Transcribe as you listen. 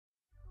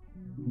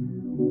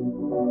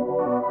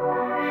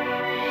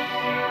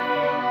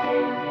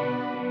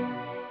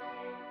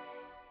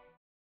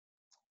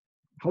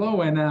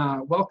Hello and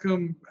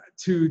welcome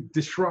to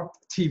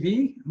Disrupt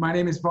TV. My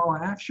name is Vala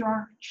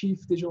Afshar,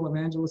 Chief Digital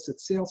Evangelist at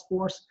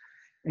Salesforce,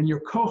 and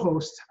your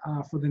co-host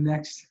for the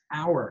next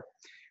hour.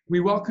 We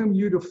welcome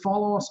you to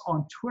follow us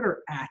on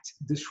Twitter at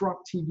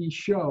Disrupt TV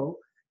Show.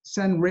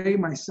 Send Ray,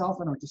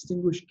 myself, and our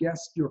distinguished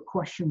guests your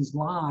questions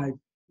live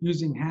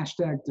using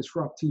hashtag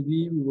Disrupt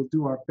TV. We will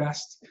do our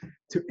best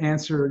to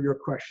answer your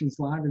questions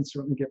live and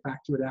certainly get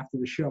back to it after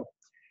the show.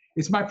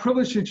 It's my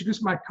privilege to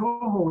introduce my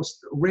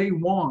co-host, Ray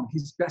Wang.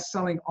 He's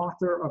best-selling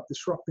author of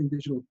Disrupting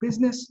Digital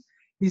Business.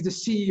 He's the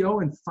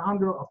CEO and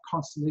founder of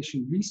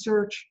Constellation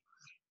Research.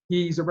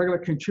 He's a regular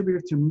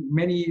contributor to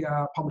many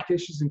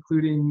publications,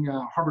 including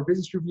Harvard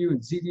Business Review and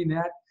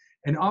ZDNet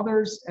and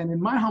others. And in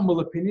my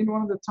humble opinion,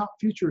 one of the top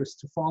futurists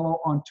to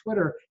follow on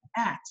Twitter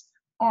at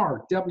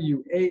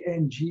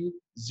RWANG0.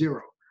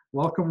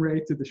 Welcome, Ray,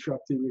 to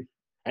Disrupt TV.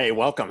 Hey,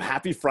 welcome.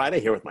 Happy Friday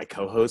here with my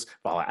co-host,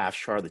 Vala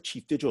Afshar, the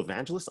Chief Digital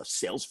Evangelist of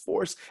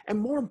Salesforce, and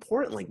more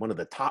importantly, one of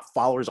the top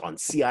followers on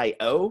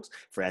CIOs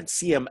and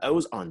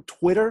CMOs on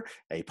Twitter,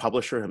 a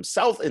publisher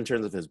himself in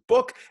terms of his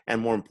book,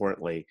 and more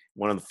importantly,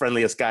 one of the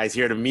friendliest guys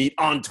here to meet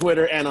on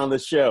Twitter and on the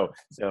show.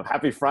 So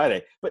happy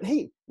Friday. But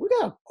hey, we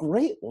got a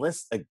great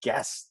list of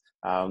guests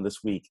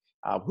this week.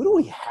 Who do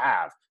we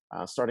have?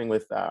 Starting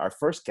with our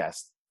first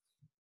guest.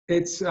 We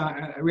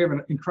have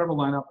an incredible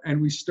lineup,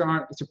 and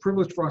it's a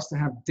privilege for us to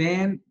have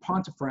Dan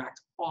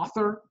Pontefract,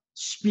 author,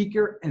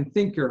 speaker, and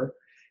thinker,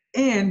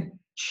 and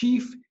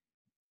Chief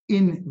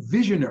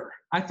Envisioner.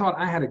 I thought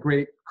I had a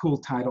great, cool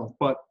title,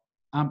 but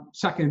I'm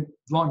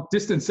long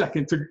distance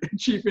second to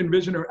Chief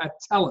Envisioner at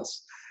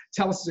TELUS.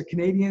 TELUS is a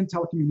Canadian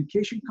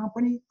telecommunication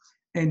company,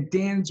 and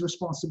Dan's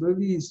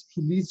responsibility is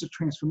he leads the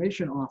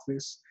Transformation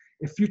Office,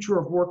 a future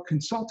of work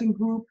consulting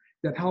group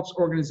that helps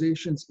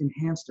organizations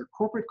enhance their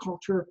corporate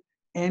culture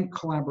and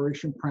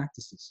collaboration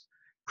practices.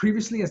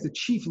 Previously, as the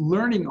Chief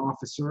Learning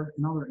Officer,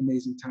 another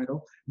amazing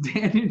title,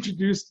 Dan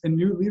introduced a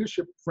new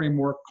leadership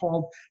framework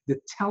called the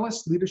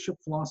TELUS Leadership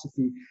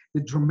Philosophy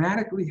that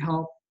dramatically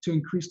helped to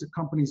increase the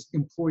company's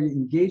employee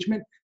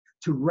engagement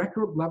to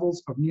record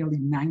levels of nearly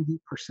 90%.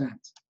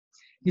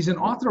 He's an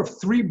author of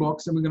 3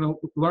 books, and we're going to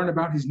learn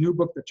about his new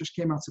book that just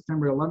came out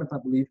September 11th, I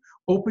believe,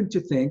 Open to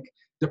Think,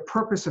 The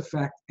Purpose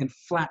Effect, and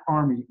Flat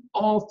Army,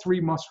 all 3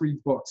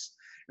 must-read books.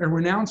 A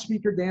renowned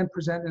speaker, Dan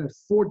presented at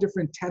 4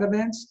 different TED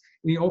events,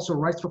 and he also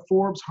writes for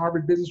Forbes,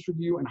 Harvard Business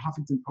Review, and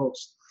Huffington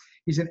Post.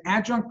 He's an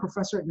adjunct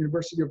professor at the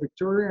University of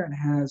Victoria and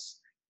has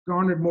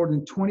garnered more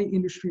than 20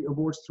 industry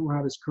awards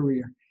throughout his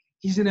career.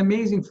 He's an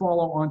amazing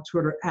follow on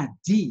Twitter at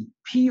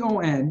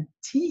DPONTEFRACT.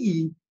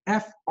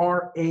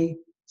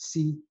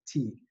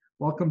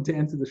 Welcome to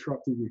Enter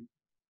Disrupt TV.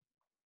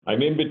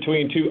 I'm in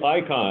between 2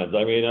 icons.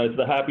 I mean, it's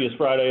the happiest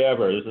Friday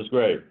ever. This is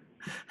great.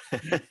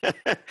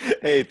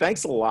 Hey,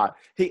 thanks a lot.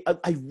 Hey,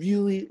 I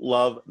really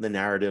love the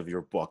narrative of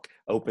your book,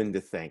 Open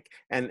to Think.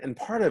 And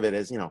part of it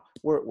is,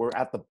 we're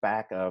at the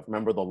back of,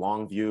 remember The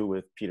Long View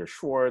with Peter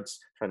Schwartz,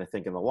 trying to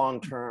think in the long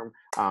term.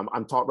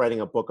 I'm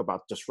writing a book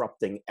about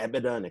disrupting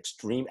EBITDA and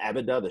extreme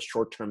EBITDA, the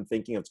short-term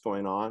thinking that's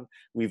going on.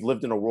 We've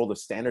lived in a world of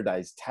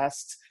standardized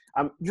tests.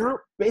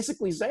 You're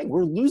basically saying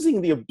we're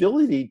losing the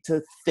ability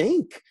to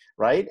think,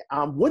 right?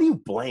 What do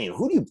you blame?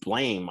 Who do you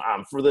blame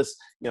for this,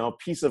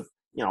 piece of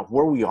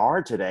where we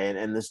are today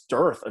and this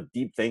dearth of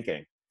deep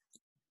thinking?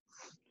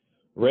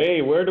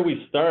 Ray, where do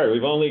we start?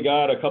 We've only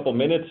got a couple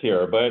minutes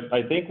here, but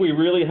I think we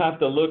really have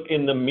to look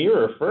in the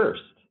mirror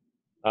first.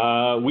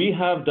 We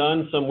have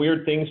done some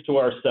weird things to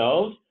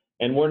ourselves,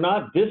 and we're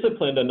not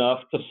disciplined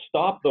enough to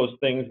stop those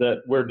things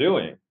that we're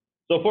doing.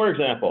 So for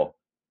example,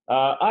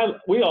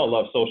 we all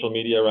love social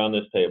media around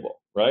this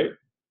table, right?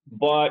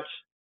 But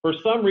for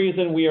some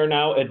reason, we are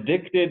now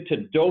addicted to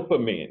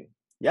dopamine.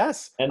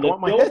 Yes, and the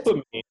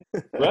dopamine,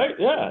 right?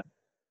 Yeah.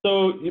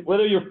 So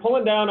whether you're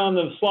pulling down on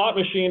the slot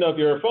machine of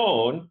your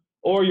phone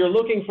or you're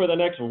looking for the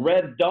next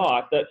red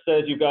dot that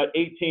says you've got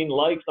 18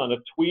 likes on a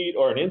tweet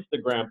or an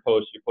Instagram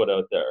post you put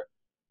out there,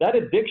 that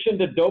addiction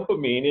to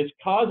dopamine is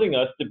causing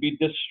us to be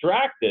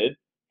distracted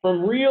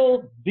from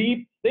real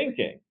deep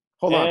thinking.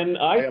 Hold on. And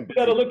I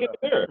got to look in the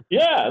mirror.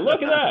 Yeah,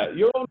 look at that.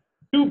 Your own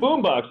 2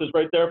 boom boxes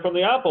right there from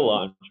the Apple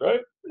launch,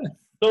 right?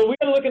 So we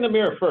got to look in the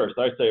mirror first,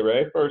 I say,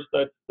 Ray. First,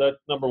 that's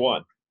number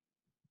 1.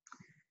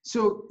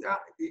 So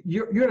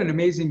you had an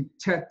amazing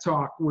TED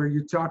Talk where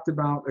you talked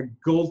about a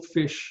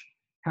goldfish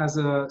has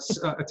a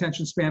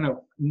attention span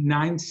of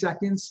 9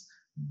 seconds,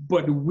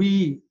 but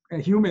we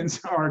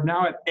humans are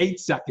now at 8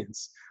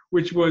 seconds,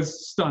 which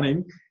was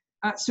stunning.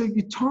 So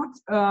you talked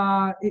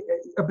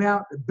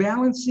about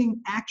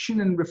balancing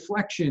action and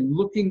reflection,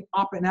 looking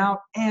up and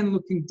out and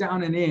looking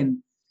down and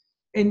in.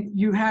 And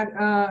you had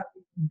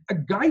a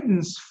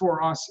guidance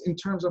for us in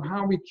terms of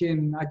how we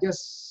can, I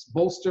guess,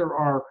 bolster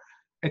our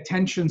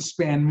attention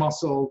span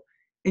muscle.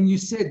 And you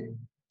said,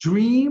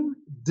 dream,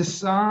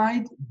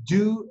 decide,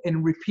 do,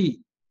 and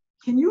repeat.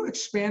 Can you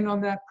expand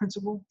on that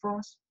principle for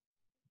us?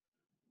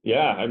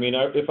 Yeah, I mean,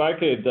 if I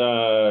could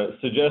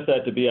suggest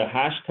that to be a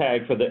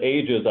hashtag for the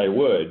ages, I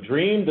would.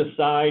 Dream,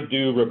 decide,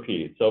 do,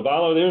 repeat. So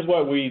Valo, there's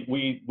what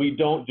we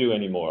don't do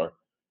anymore.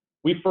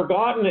 we've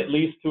forgotten, at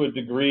least to a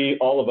degree,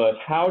 all of us,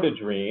 how to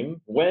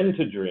dream, when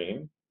to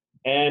dream,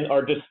 and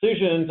our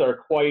decisions are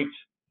quite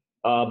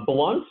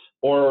blunt,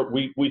 or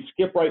we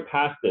skip right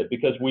past it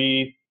because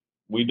we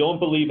don't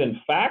believe in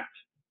fact.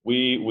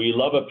 We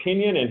love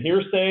opinion and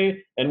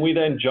hearsay, and we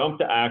then jump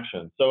to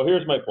action. So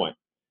here's my point.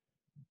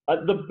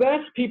 The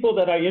best people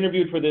that I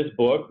interviewed for this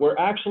book were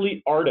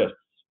actually artists,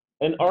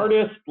 and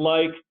artists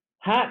like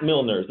hat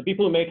milliners, the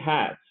people who make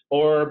hats,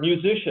 or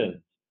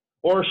musicians,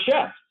 or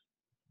chefs.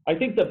 I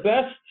think the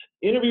best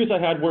interviews I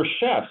had were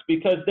chefs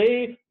because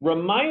they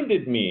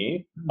reminded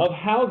me of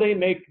how they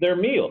make their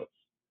meals.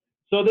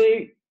 So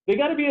they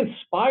got to be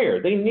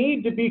inspired. They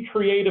need to be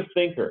creative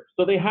thinkers.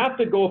 So they have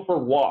to go for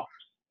walks.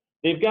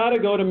 They've got to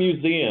go to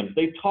museums.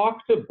 They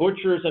talk to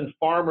butchers and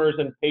farmers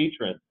and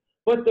patrons,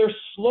 but they're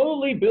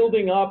slowly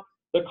building up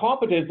the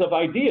competence of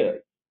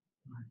ideas.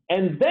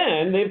 And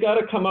then they've got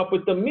to come up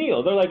with the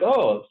meal. They're like,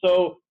 oh,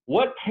 so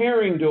what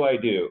pairing do I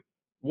do?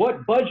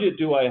 What budget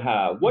do I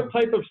have? What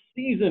type of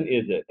season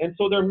is it? And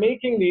so they're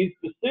making these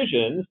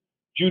decisions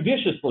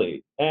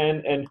judiciously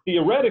and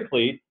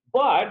theoretically.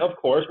 But of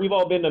course, we've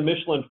all been to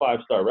Michelin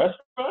 5-star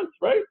restaurants,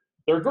 right?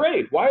 They're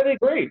great. Why are they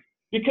great?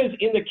 Because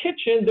in the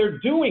kitchen, they're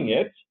doing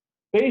it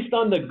based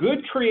on the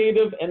good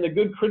creative and the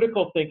good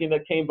critical thinking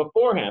that came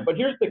beforehand. But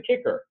here's the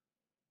kicker.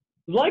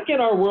 Like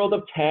in our world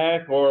of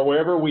tech or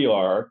wherever we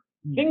are,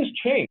 things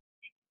change.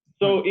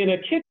 So in a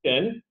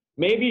kitchen,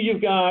 maybe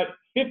you've got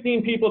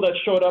 15 people that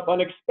showed up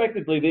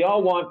unexpectedly. They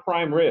all want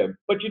prime rib,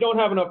 but you don't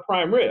have enough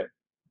prime rib.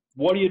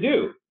 What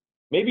do?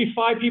 Maybe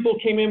 5 people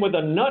came in with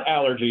a nut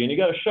allergy and you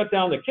got to shut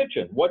down the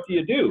kitchen. What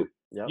do?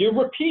 Yep. You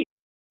repeat.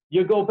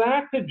 You go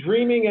back to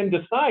dreaming and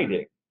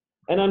deciding.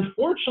 And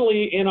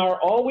unfortunately, in our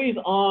always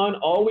on,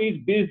 always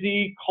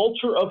busy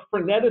culture of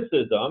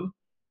freneticism,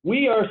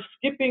 we are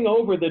skipping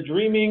over the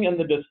dreaming and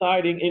the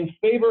deciding in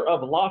favor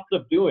of lots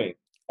of doing.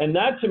 And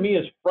that to me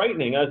is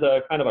frightening. As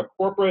a kind of a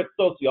corporate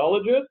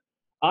sociologist,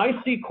 I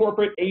see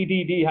corporate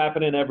ADD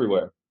happening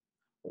everywhere.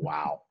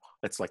 Wow.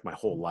 That's like my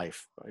whole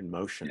life in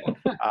motion.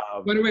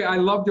 By the way, I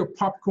love your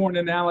popcorn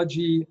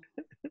analogy.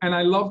 And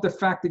I love the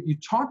fact that you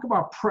talk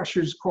about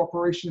pressures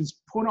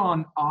corporations put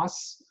on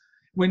us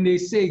when they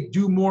say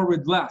do more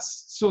with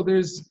less. So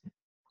there's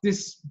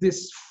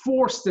this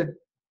force that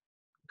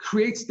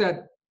creates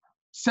that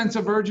sense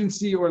of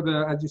urgency, or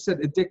the, as you said,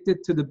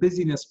 addicted to the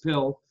busyness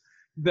pill,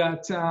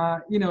 that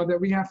that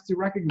we have to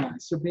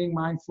recognize. So being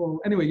mindful.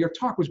 Anyway, your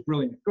talk was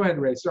brilliant. Go ahead,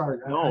 Ray. Sorry.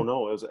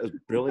 No, it was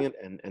brilliant,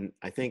 and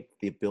I think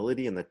the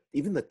ability and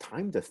even the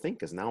time to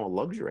think is now a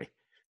luxury.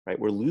 Right,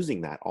 we're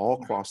losing that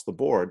all across the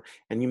board.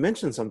 And you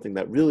mentioned something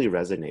that really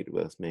resonated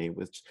with me,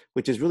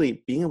 which is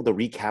really being able to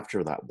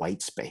recapture that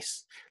white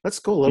space. Let's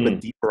go a little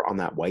bit deeper on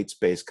that white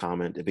space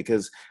comment,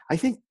 because I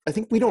think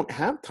we don't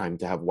have time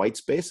to have white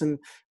space. And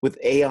with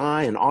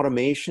AI and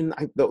automation,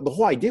 the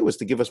whole idea was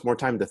to give us more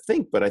time to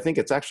think, but I think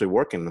it's actually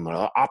working in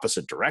the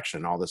opposite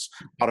direction. All this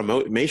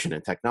automation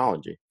and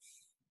technology.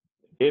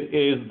 It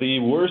is the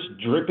worst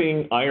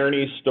dripping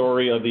irony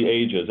story of the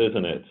ages,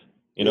 isn't it?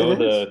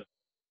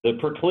 The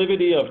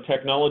proclivity of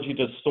technology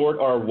to sort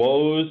our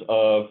woes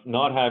of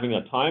not having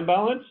a time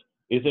balance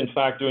is in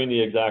fact doing the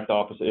exact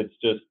opposite.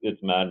 It's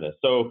madness.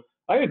 So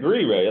I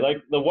agree, Ray. Like,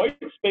 the white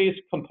space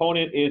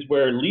component is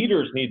where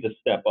leaders need to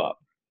step up.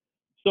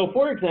 So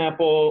for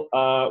example,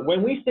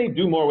 when we say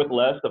do more with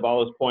less, to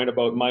Vala's point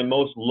about my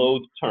most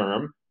loathed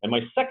term, and my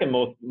second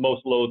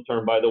most loathed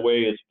term, by the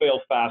way, is fail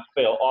fast,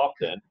 fail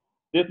often.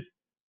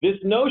 This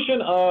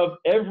notion of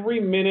every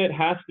minute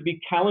has to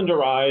be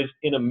calendarized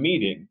in a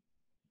meeting.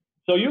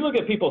 So you look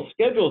at people's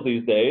schedules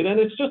these days, and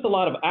it's just a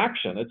lot of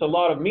action. It's a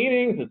lot of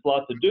meetings, it's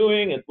lots of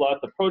doing, it's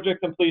lots of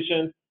project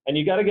completion, and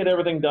you got to get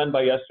everything done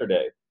by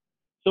yesterday.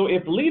 So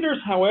if leaders,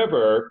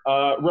 however,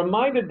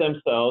 reminded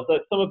themselves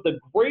that some of the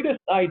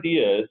greatest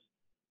ideas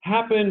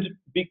happened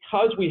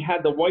because we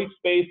had the white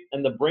space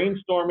and the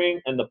brainstorming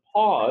and the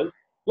pause,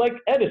 like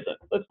Edison.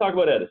 Let's talk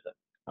about Edison.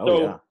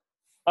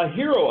 A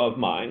hero of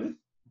mine,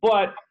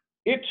 but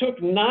it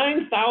took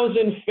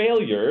 9,000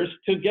 failures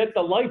to get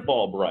the light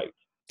bulb right.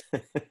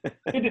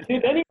 Did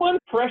anyone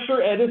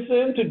pressure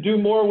Edison to do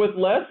more with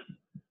less?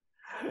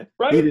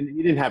 Right? He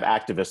didn't have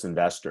activist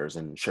investors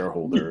and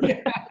shareholders.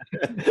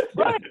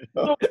 Right.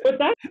 So, but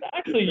that's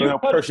actually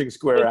Pershing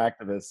Square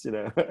activists,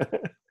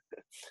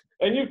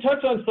 And you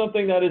touch on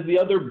something that is the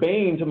other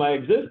bane to my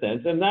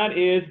existence, and that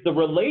is the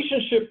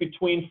relationship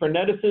between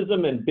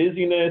freneticism and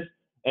busyness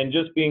and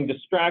just being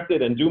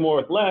distracted and do more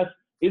with less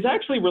is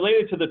actually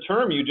related to the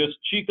term you just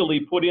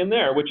cheekily put in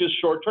there, which is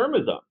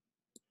short-termism.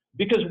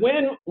 Because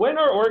when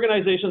our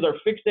organizations are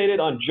fixated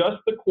on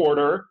just the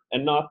quarter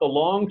and not the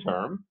long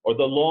term or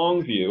the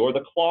long view or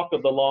the clock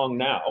of the long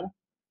now,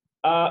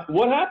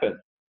 what happens?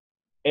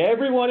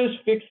 Everyone is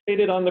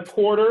fixated on the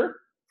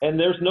quarter, and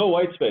there's no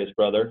white space,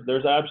 brother.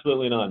 There's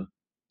absolutely none.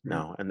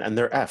 No, and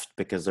they're effed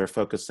because they're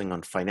focusing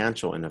on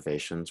financial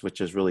innovations, which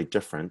is really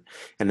different.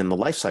 And in the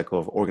life cycle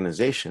of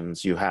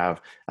organizations, you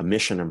have a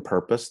mission and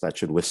purpose that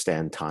should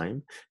withstand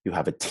time. You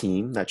have a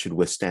team that should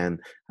withstand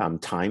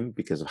time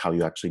because of how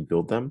you actually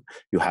build them.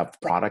 You have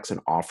products and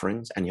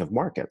offerings, and you have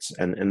markets,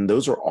 and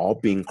those are all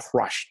being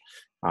crushed.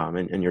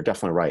 And you're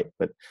definitely right,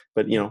 but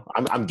you know,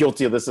 I'm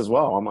guilty of this as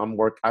well.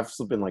 I've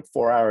slept in like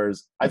 4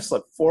 hours. I've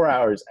slept 4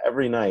 hours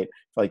every night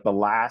for like the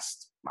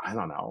last, I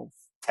don't know,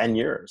 10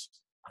 years.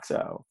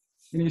 So,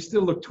 and you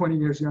still look 20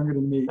 years younger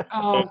than me.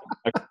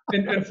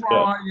 And for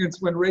our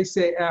audience, when Ray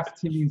say F,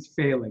 he means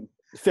failing.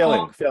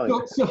 Failing.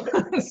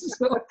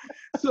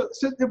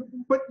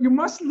 But you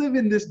must live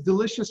in this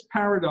delicious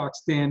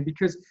paradox, Dan,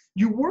 because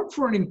you work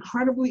for an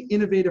incredibly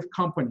innovative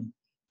company.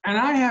 And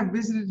I have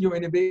visited your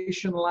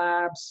innovation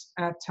labs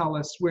at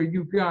TELUS, where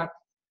you've got,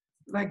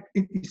 like,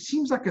 it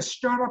seems like a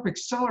startup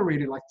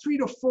accelerator, like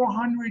 300 to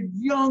 400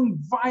 young,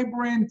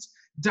 vibrant,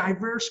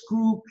 diverse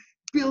group,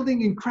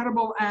 building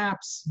incredible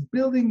apps,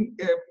 building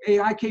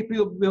AI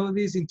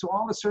capabilities into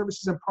all the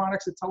services and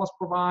products that TELUS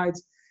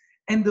provides.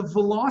 And the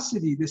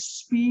velocity, the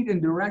speed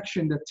and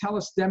direction that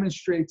TELUS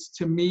demonstrates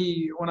to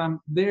me when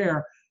I'm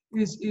there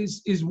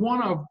is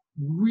one of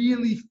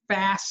really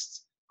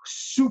fast,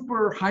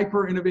 super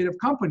hyper innovative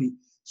company.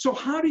 So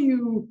how do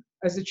you,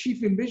 as a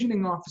chief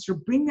envisioning officer,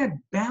 bring that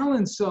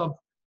balance of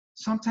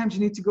sometimes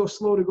you need to go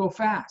slow to go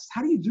fast?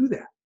 How do you do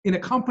that in a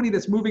company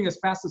that's moving as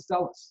fast as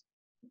TELUS?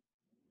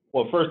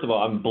 Well, first of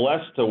all, I'm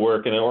blessed to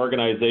work in an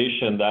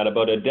organization that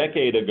about a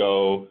decade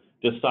ago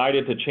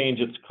decided to change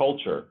its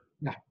culture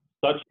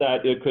such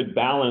that it could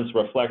balance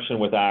reflection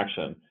with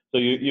action. So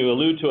you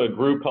allude to a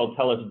group called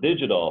TELUS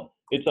Digital.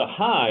 It's a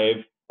hive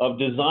of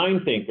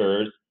design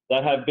thinkers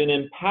that have been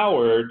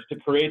empowered to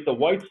create the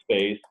white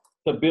space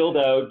to build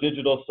out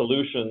digital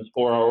solutions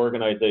for our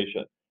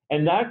organization.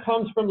 And that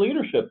comes from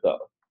leadership,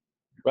 though,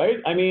 right?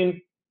 I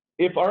mean,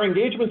 if our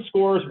engagement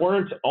scores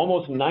weren't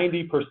almost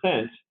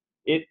 90%,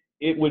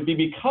 it would be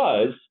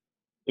because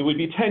it would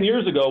be 10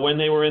 years ago when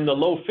they were in the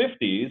low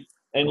 50s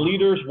and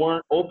leaders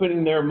weren't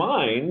opening their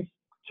minds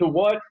to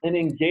what an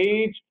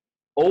engaged,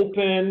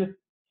 open,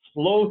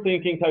 slow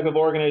thinking type of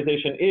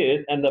organization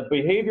is and the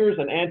behaviors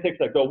and antics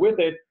that go with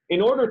it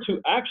in order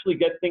to actually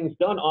get things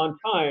done on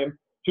time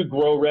to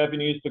grow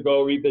revenues, to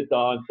grow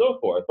EBITDA and so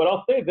forth. But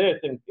I'll say this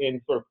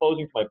in sort of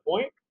closing to my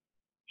point,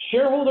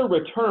 shareholder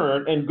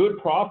return and good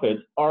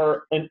profits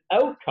are an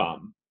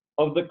outcome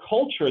of the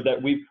culture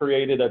that we've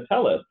created at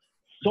TELUS.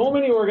 So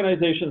many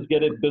organizations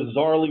get it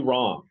bizarrely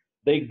wrong.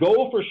 They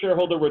go for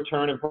shareholder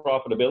return and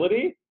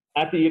profitability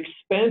at the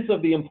expense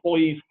of the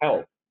employee's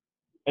health.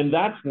 And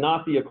that's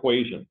not the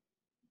equation.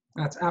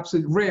 That's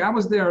absolutely, Ray, I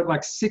was there at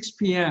like 6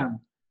 p.m.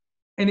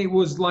 and it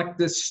was like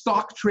the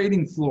stock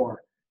trading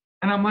floor.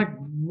 And I'm like,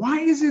 why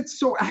is it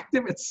so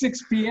active at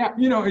 6 p.m.?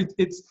 You know,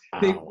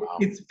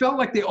 it felt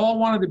like they all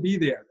wanted to be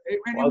there.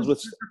 And it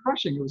was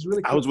refreshing. It was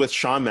really cool. I was with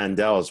Sean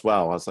Mandel as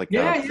well. I was like,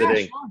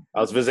 I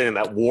was visiting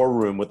that war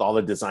room with all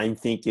the design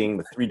thinking,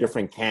 the 3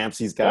 different camps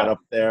he's got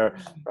up there,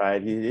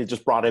 right? He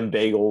just brought in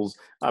bagels.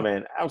 I mean,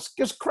 it was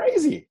just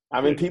crazy.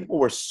 I mean, people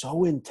were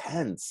so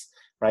intense,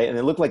 right? And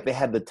it looked like they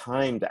had the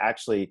time to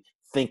actually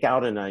think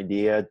out an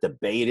idea,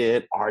 debate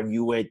it,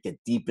 argue it, get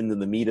deep into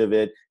the meat of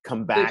it,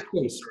 come back,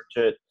 research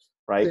it.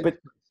 Right, but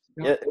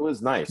it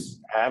was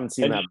nice. I haven't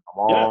seen that in a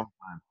long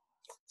time.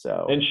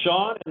 So, and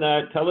Sean and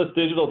that TELUS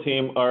Digital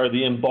team are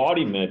the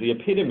embodiment, the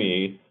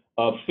epitome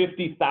of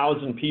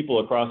 50,000 people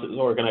across this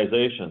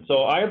organization.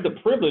 So I have the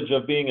privilege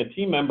of being a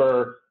team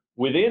member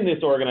within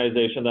this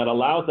organization that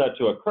allows that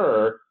to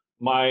occur.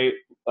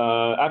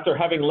 After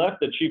having left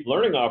the chief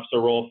learning officer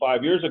role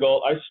 5 years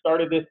ago, I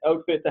started this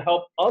outfit to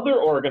help other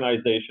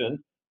organizations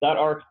that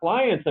are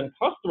clients and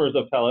customers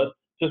of TELUS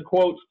to,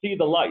 quote, see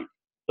the light.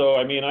 So,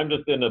 I mean, I'm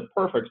just in a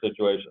perfect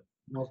situation.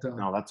 Well done.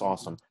 No, that's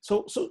awesome.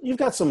 So you've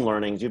got some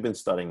learnings. You've been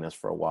studying this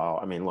for a while.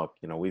 I mean, look,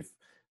 you know,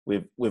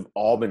 we've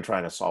all been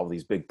trying to solve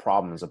these big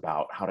problems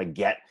about how to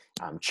get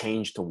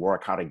change to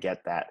work, how to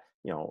get that,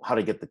 you know, how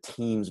to get the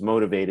teams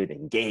motivated,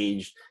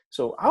 engaged.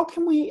 So how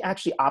can we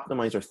actually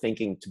optimize our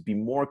thinking to be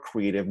more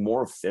creative,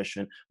 more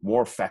efficient,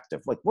 more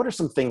effective? Like, what are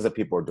some things that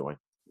people are doing?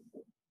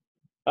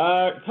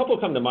 A couple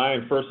come to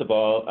mind, first of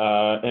all,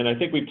 and I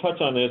think we've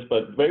touched on this,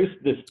 but very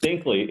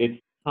distinctly,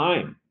 it's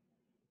time.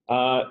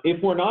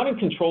 If we're not in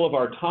control of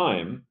our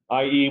time,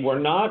 i.e. we're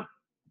not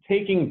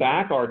taking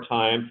back our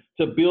time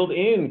to build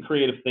in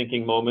creative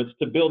thinking moments,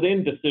 to build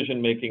in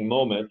decision-making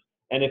moments,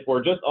 and if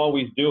we're just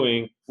always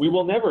doing, we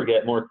will never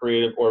get more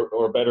creative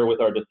or better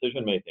with our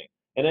decision-making.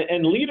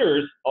 And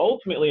leaders,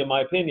 ultimately, in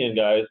my opinion,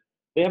 guys,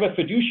 they have a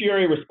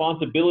fiduciary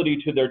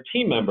responsibility to their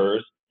team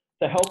members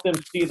to help them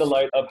see the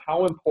light of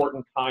how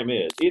important time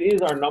is. It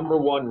is our number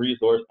one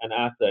resource and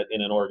asset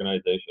in an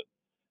organization.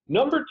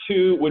 Number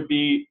 2 would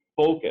be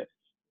focus.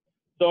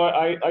 So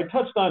I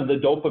touched on the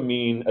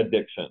dopamine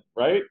addiction,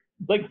 right?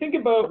 Like, think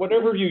about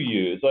whatever you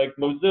use, like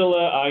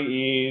Mozilla,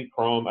 IE,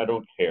 Chrome, I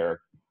don't care.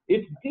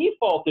 It's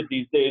defaulted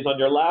these days on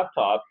your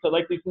laptop to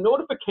like these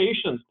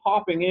notifications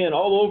popping in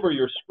all over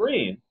your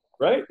screen,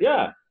 right?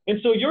 Yeah. And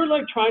so you're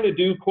like trying to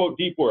do, quote,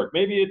 deep work.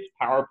 Maybe it's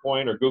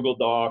PowerPoint or Google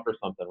Doc or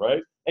something,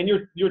 right? And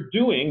you're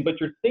doing, but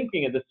you're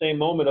thinking at the same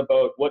moment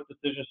about what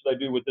decision should I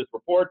do with this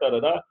report, da, da,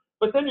 da.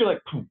 But then you're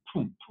like, boom,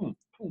 boom, boom,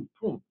 boom,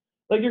 boom.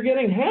 Like you're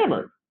getting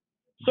hammered.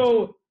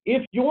 So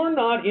if you're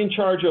not in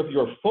charge of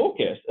your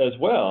focus as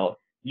well,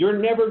 you're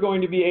never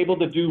going to be able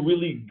to do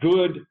really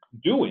good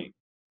doing.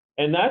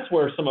 And that's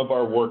where some of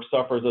our work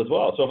suffers as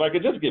well. So if I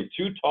could just give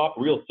 2 top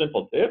real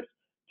simple tips,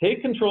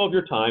 take control of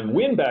your time,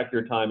 win back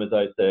your time, as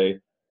I say,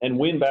 and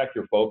win back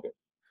your focus.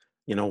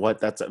 You know what?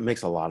 That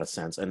makes a lot of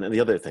sense. And then the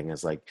other thing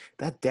is like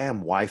that damn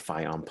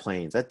Wi-Fi on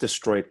planes, that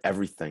destroyed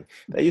everything.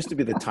 That used to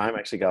be the time I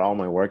actually got all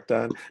my work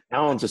done.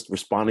 Now I'm just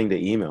responding to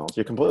emails.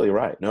 You're completely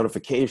right.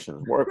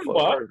 Notifications, workflow,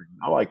 Well, everything.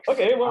 I'm like,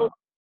 okay, well,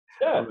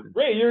 yeah,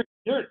 Ray,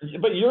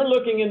 but you're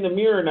looking in the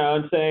mirror now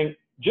and saying,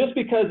 just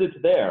because it's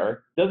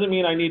there doesn't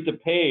mean I need to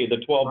pay the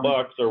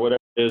 $12 or whatever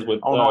it is with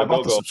oh no, I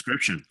bought the GoGo.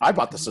 subscription. I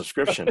bought the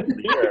subscription.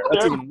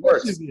 That's even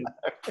worse.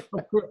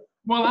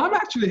 Well, I'm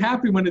actually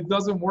happy when it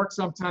doesn't work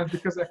sometimes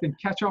because I can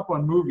catch up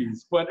on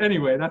movies. But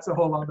anyway, that's a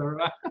whole other,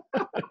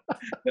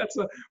 that's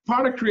a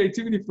part of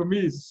creativity for me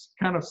is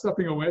kind of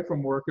stepping away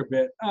from work a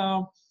bit.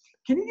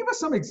 Can you give us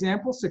some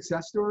example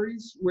success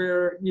stories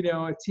where, you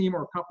know, a team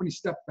or a company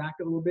stepped back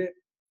a little bit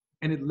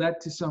and it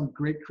led to some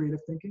great creative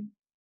thinking?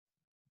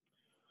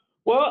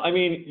 Well, I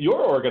mean,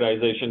 your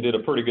organization did a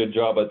pretty good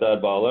job at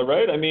that, Bala,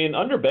 right? I mean,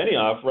 under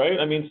Benioff, right?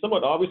 I mean,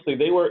 somewhat obviously,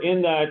 they were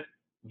in that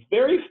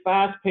very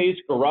fast-paced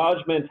garage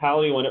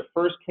mentality when it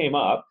first came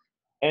up.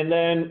 And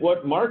then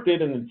what Mark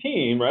did in the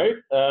team, right,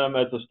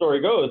 as the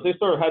story goes, they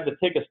sort of had to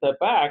take a step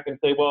back and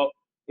say, well,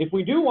 if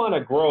we do want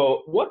to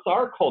grow, what's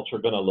our culture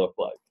going to look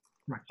like?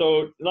 Right.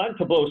 So not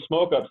to blow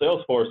smoke up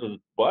Salesforce's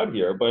butt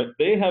here, but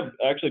they have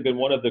actually been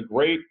one of the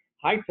great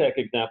high-tech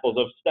examples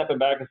of stepping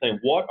back and saying,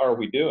 what are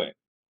we doing?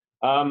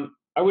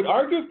 I would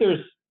argue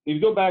if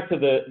you go back to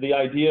the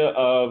idea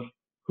of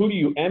who do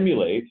you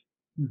emulate,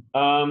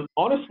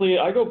 honestly,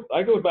 I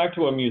go back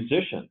to a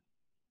musician.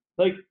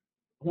 Like,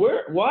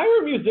 why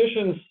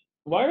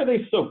are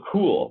they so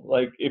cool,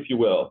 like, if you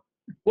will?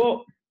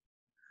 Well,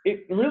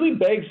 it really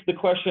begs the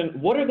question,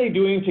 what are they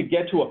doing to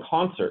get to a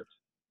concert?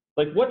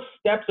 Like, what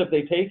steps have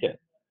they taken?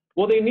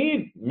 Well, they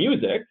need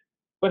music,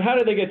 but how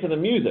do they get to the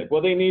music?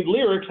 Well, they need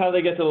lyrics, how do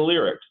they get to the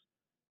lyrics?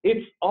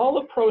 It's all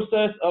a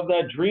process of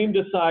that dream,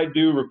 decide,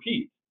 do,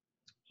 repeat.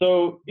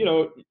 So, you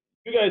know,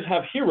 you guys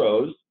have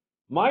heroes.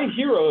 My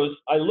heroes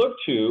I look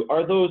to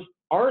are those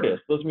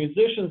artists, those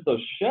musicians,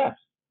 those chefs.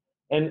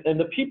 And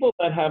the people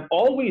that have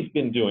always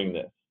been doing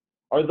this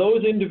are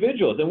those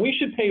individuals. And we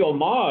should pay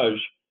homage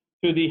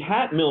to the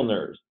hat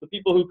milliners, the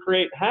people who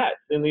create hats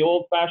in the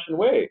old-fashioned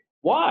way.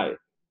 Why?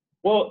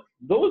 Well,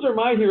 those are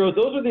my heroes.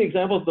 Those are the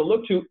examples to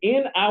look to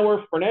in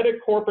our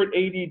frenetic corporate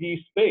ADD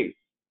space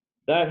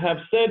that have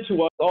said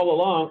to us all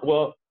along,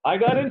 well, I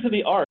got into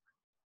the art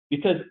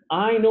because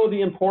I know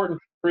the importance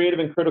of creative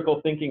and critical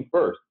thinking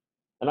first.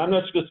 And I'm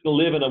not just going to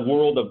live in a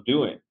world of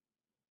doing.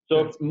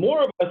 So if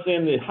more of us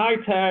in the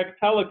high-tech,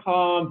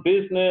 telecom,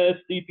 business,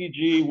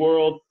 CPG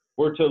world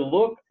were to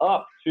look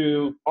up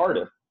to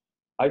artists,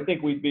 I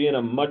think we'd be in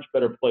a much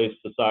better place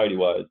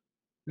society-wise.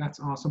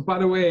 That's awesome. By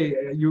the way,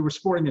 you were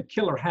sporting a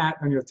killer hat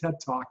on your TED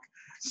Talk.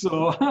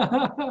 So,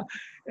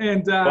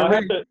 and well,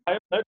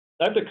 I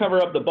have to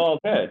cover up the bald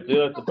head. See,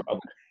 that's the problem.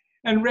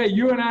 And Ray,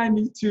 you and I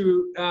need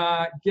to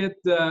get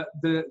the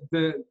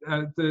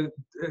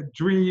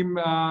dream.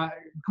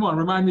 Come on,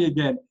 remind me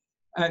again.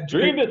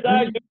 Dream,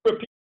 decide,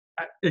 repeat.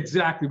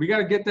 Exactly. We got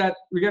to get that.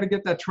 We got to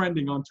get that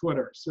trending on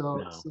Twitter.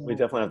 So we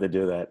definitely have to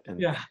do that. And,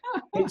 yeah.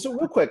 Hey, so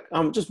real quick,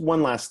 just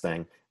one last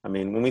thing. I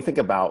mean, when we think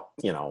about,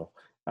 you know,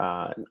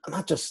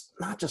 not just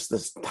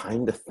this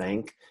time to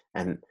think,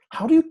 and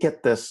how do you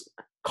get this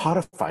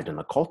codified in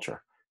the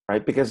culture,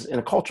 right? Because in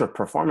a culture of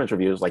performance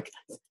reviews, like,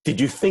 did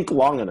you think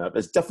long enough?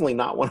 It's definitely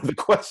not one of the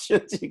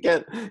questions you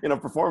get in a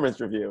performance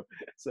review.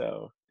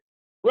 So.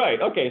 Right.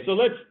 Okay. So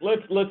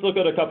let's look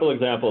at a couple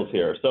examples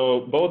here.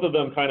 So both of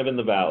them kind of in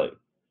the valley.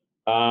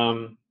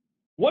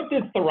 What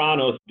did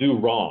Theranos do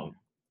wrong?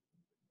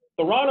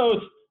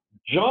 Theranos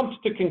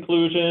jumped to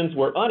conclusions,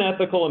 were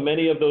unethical in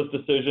many of those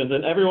decisions,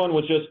 and everyone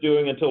was just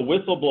doing until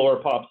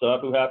whistleblower pops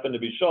up, who happened to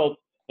be Schultz,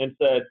 and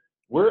said,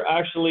 we're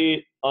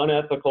actually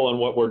unethical in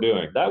what we're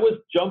doing. That was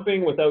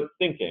jumping without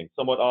thinking,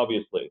 somewhat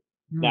obviously.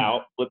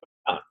 Now, flip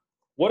it down.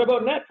 What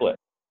about Netflix?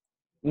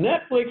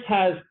 Netflix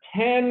has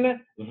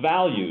 10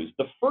 values.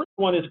 The first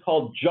one is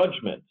called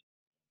judgment.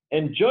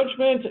 And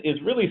judgment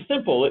is really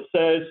simple. It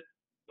says,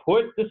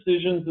 put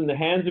decisions in the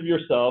hands of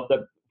yourself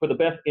that for the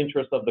best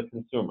interest of the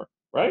consumer,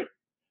 right?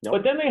 Yep.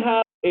 But then they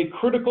have a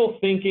critical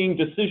thinking,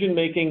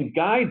 decision-making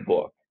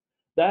guidebook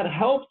that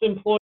helps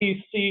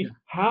employees see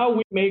how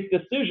we make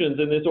decisions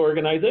in this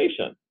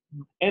organization.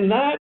 And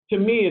that, to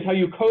me, is how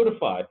you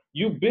codify.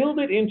 You build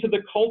it into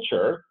the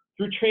culture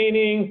through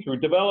training, through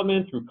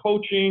development, through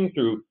coaching,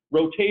 through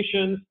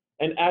rotations.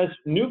 And as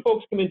new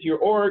folks come into your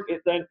org,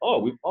 it's then, oh,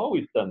 we've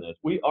always done this.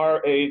 We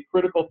are a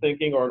critical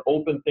thinking or an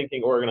open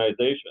thinking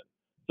organization.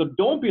 So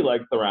don't be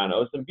like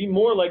Theranos and be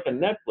more like a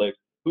Netflix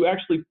who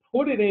actually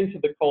put it into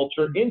the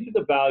culture, into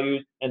the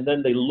values, and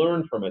then they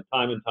learn from it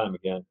time and time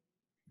again.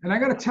 And I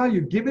got to tell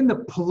you, given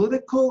the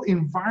political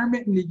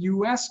environment in the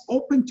U.S.,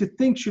 Open to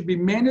Think should be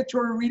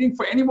mandatory reading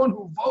for anyone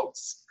who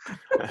votes.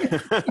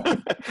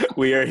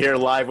 We are here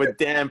live with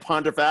Dan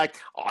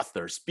Pontefract,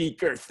 author,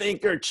 speaker,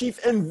 thinker,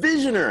 chief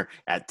envisioner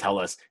at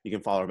TELUS. You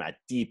can follow him at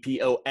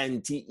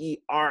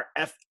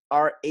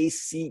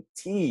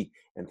DPONTERFRACT.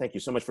 And thank you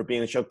so much for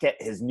being on the show. Get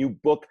his new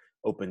book,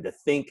 Open to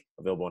Think,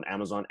 available on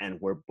Amazon and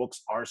where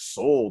books are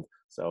sold.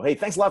 So, hey,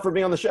 thanks a lot for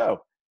being on the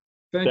show.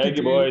 Thank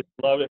you, boys.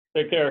 Love it.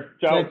 Take care.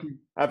 Ciao. Thank you.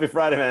 Happy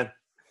Friday, man.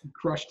 You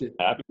crushed it.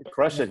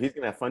 Crushed it. He's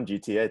going to have fun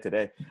GTA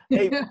today.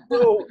 Hey,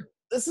 so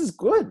this is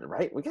good,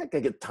 right? We got to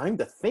get time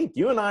to think.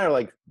 You and I are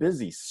like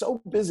busy,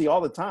 so busy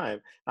all the time.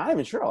 Not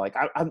even sure. Like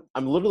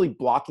I'm literally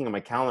blocking on my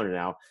calendar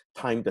now,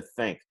 time to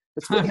think.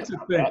 Let's talk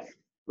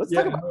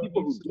about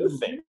people who do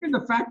think. Even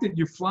the fact that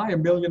you fly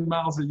 1 million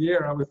miles a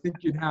year, I would think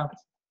you'd have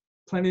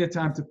plenty of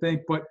time to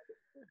think.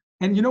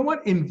 And you know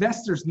what?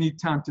 Investors need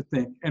time to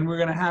think. And we're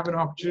going to have an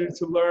opportunity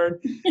to learn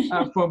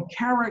from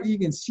Kara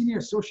Egan, Senior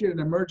Associate at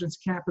Emergence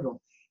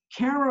Capital.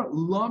 Kara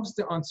loves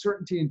the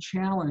uncertainty and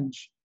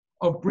challenge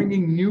of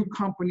bringing new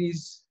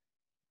companies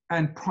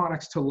and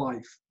products to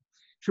life.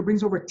 She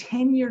brings over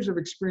 10 years of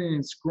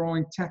experience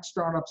growing tech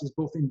startups as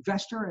both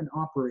investor and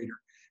operator.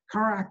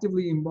 Kara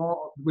actively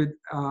involved with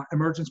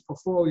Emergence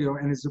Portfolio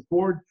and is a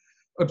board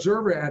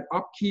observer at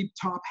Upkeep,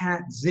 Top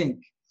Hat, Zinc.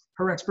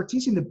 Her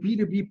expertise in the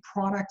B2B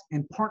product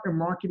and partner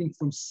marketing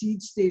from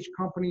seed stage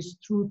companies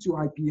through to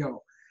IPO.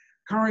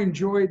 Kara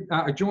joined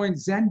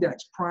Zendex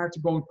prior to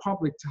going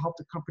public to help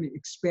the company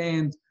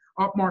expand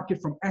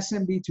upmarket from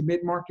SMB to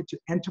mid-market to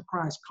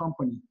enterprise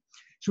company.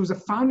 She was a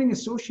founding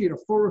associate of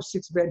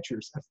 406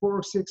 Ventures. At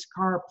 406,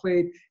 Kara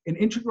played an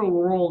integral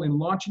role in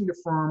launching the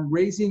firm,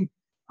 raising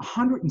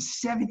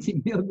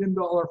 $170 million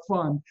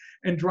fund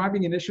and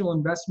driving initial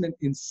investment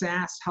in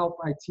SaaS, health,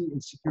 IT,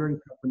 and security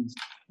companies.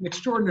 An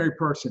extraordinary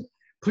person.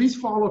 Please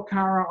follow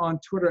Kara on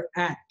Twitter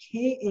at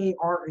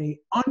KARA_EGAN.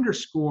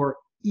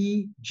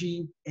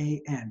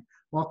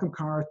 Welcome,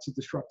 Kara, to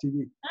Disrupt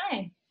TV.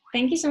 Hi.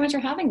 Thank you so much for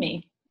having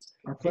me.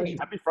 Our pleasure.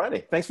 Happy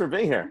Friday. Thanks for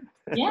being here.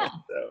 Yeah.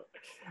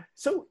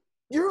 So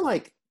you're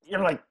like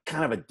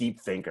kind of a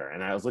deep thinker.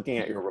 And I was looking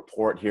at your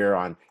report here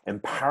on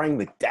empowering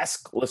the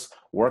deskless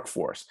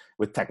workforce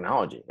with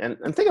technology. And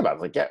think about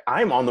it, like, yeah,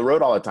 I'm on the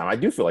road all the time. I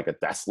do feel like a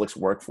deskless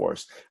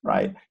workforce,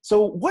 right? Mm-hmm.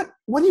 So what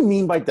do you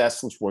mean by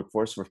deskless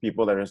workforce for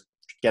people that are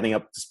getting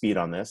up to speed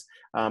on this?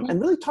 And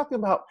really talking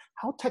about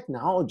how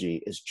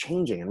technology is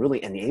changing and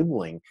really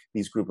enabling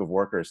these group of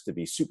workers to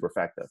be super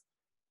effective.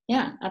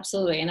 Yeah,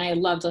 absolutely. And I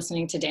loved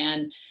listening to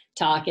Dan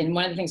talk. And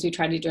one of the things we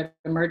try to do at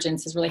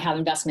Emergence is really have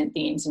investment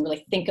themes and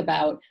really think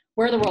about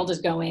where the world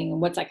is going and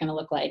what's that going to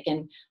look like.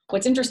 And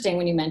what's interesting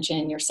when you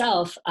mention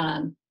yourself,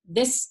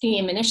 this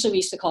theme, initially we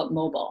used to call it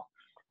mobile.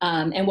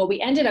 And what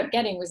we ended up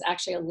getting was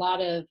actually a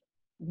lot of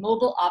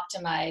mobile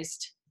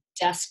optimized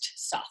desk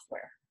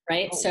software,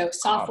 right? Oh, so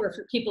software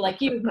for people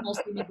like you who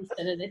mostly maybe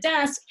sit at a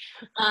desk.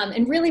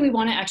 And really we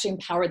want to actually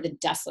empower the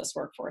deskless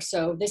workforce.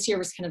 So this year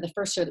was kind of the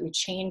first year that we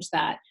changed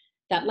that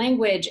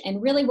language.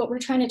 And really what we're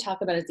trying to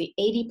talk about is the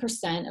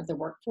 80% of the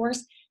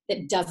workforce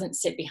that doesn't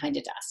sit behind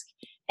a desk.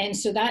 And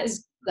so that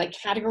is like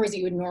categories that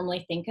you would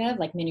normally think of,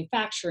 like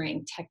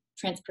manufacturing, tech,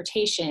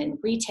 transportation,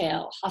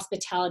 retail,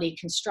 hospitality,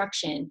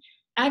 construction,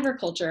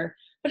 agriculture,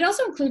 but it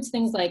also includes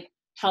things like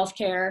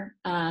healthcare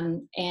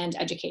and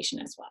education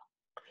as well.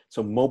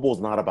 So mobile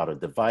is not about a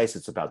device.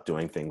 It's about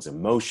doing things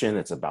in motion.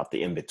 It's about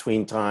the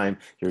in-between time.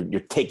 You're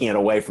taking it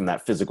away from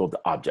that physical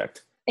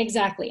object.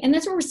 Exactly. And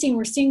that's what we're seeing.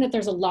 We're seeing that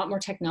there's a lot more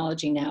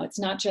technology now. It's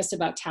not just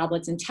about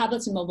tablets, and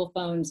tablets and mobile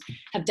phones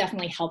have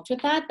definitely helped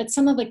with that. But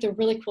some of like the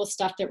really cool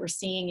stuff that we're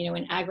seeing, you know,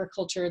 in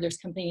agriculture, there's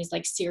companies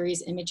like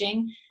Ceres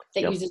Imaging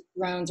that uses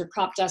drones or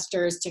crop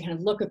dusters to kind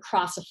of look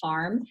across a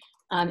farm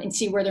and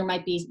see where there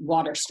might be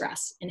water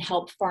stress and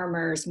help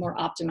farmers more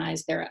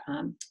optimize their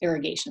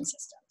irrigation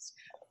systems.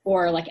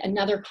 Or like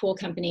another cool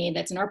company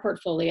that's in our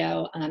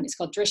portfolio is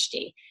called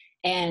Drishti.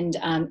 And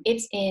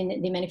it's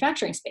in the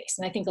manufacturing space.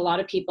 And I think a lot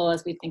of people,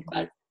 as we think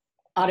about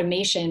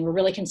automation, we're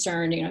really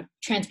concerned, you know,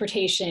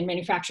 transportation,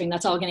 manufacturing,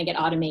 that's all going to get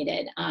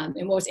automated.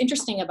 And what was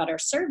interesting about our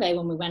survey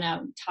when we went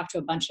out and talked to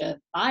a bunch of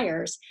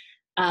buyers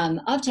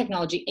of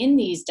technology in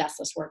these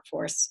deskless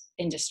workforce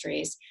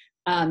industries,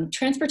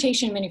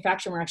 transportation and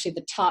manufacturing were actually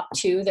the top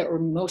two that were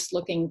most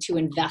looking to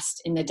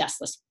invest in the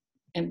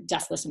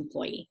deskless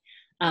employee.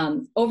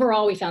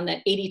 Overall, we found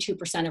that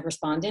 82% of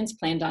respondents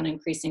planned on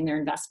increasing their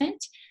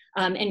investment.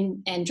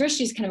 And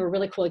Drishti is kind of a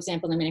really cool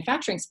example in the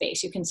manufacturing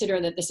space. You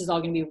consider that this is all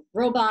going to be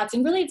robots,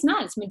 and really it's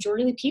not. It's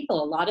majority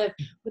people. A lot of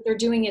what they're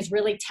doing is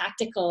really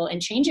tactical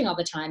and changing all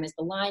the time as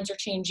the lines are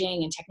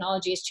changing and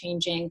technology is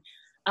changing.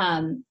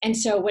 And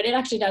so what it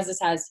actually does is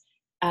has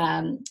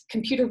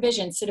computer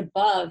vision sit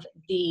above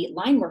the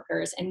line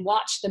workers and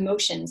watch the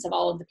motions of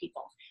all of the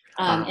people.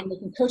 And they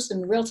can coach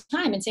them in real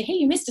time and say, hey,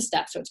 you missed a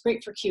step. So it's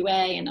great for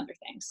QA and other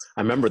things.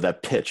 I remember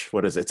that pitch.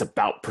 What is it? It's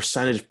about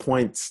percentage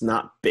points,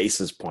 not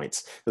basis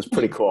points. It was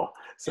pretty cool.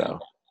 So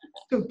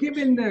So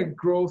given the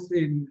growth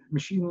in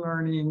machine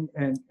learning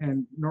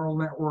and neural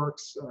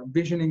networks,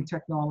 visioning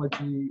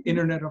technology,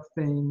 Internet of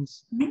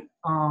Things,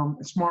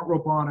 smart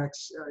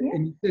robotics,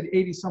 and you said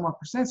 80 some odd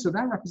percent, so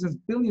that represents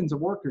billions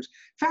of workers.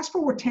 Fast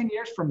forward 10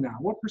 years from now,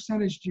 what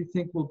percentage do you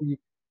think will be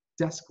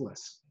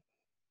deskless?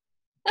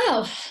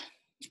 Oh,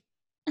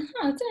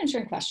 that's an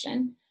interesting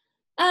question.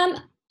 I'm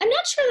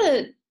not sure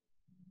that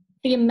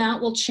the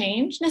amount will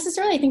change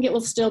necessarily. I think it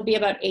will still be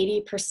about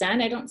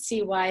 80%. I don't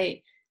see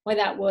why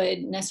that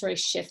would necessarily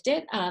shift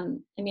it. I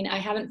mean, I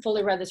haven't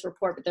fully read this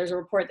report, but there's a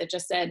report that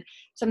just said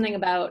something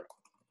about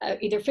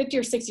either 50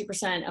 or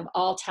 60% of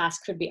all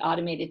tasks could be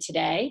automated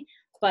today,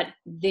 but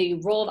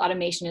the role of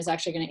automation is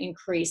actually going to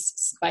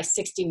increase by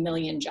 60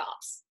 million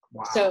jobs.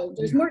 Wow. So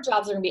there's more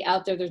jobs that are going to be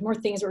out there. There's more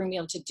things we're going to be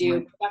able to do.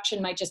 Right.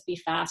 Production might just be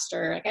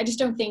faster. Like, I just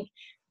don't think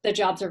the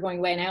jobs are going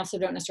away. And I also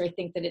don't necessarily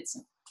think that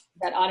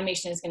that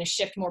automation is going to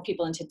shift more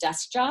people into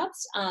desk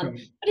jobs. But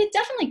it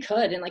definitely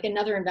could. And like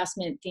another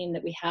investment theme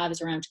that we have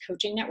is around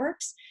coaching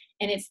networks.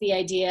 And it's the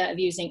idea of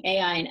using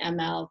AI and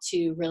ML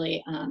to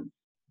really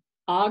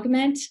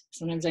augment,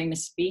 sometimes I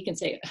misspeak and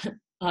say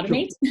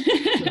automate,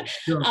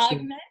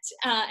 augment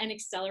and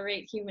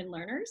accelerate human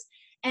learners.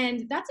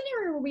 And that's an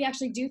area where we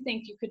actually do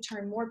think you could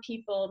turn more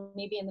people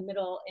maybe in the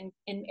middle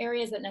in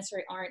areas that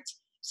necessarily aren't.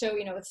 So,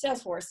 with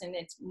Salesforce, and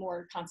it's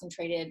more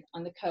concentrated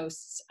on the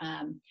coasts,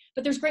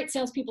 but there's great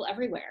salespeople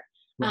everywhere.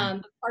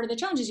 Right. Part of the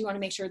challenge is you want to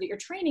make sure that you're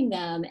training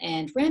them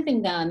and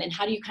ramping them, and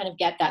how do you kind of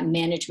get that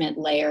management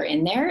layer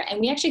in there?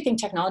 And we actually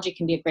think technology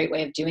can be a great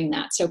way of doing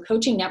that. So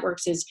coaching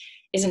networks is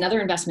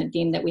another investment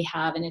theme that we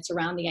have, and it's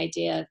around the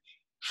idea of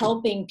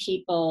helping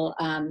people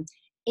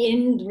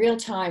in real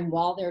time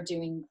while they're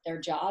doing their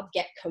job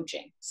get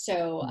coaching.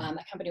 So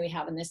a company we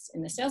have in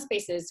the sales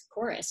space is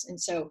Chorus, and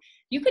so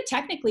you could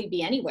technically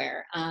be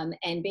anywhere,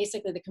 and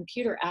basically the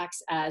computer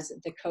acts as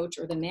the coach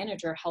or the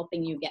manager,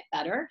 helping you get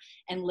better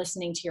and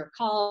listening to your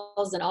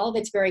calls, and all of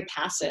it's very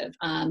passive,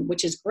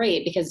 which is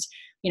great because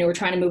we're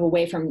trying to move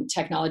away from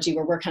technology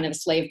where we're kind of a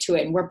slave to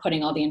it and we're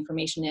putting all the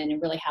information in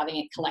and really having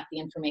it collect the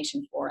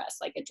information for us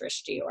like a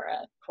Drishti or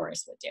a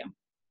Chorus would do.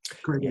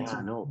 Great.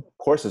 Yeah, no,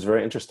 Chorus is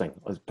very interesting.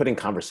 Putting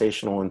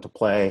conversational into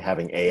play,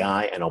 having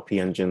AI,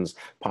 NLP engines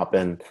pop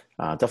in,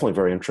 definitely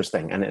very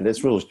interesting. And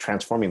it's really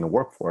transforming the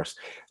workforce.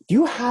 Do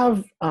you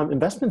have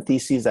investment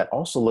theses that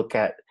also look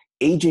at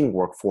aging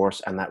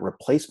workforce and that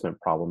replacement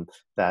problem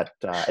that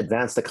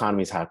advanced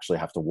economies actually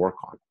have to work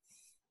on?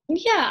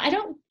 Yeah,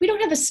 we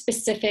don't have a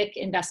specific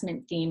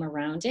investment theme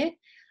around it.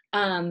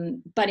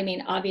 But I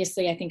mean,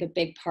 obviously, I think a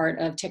big part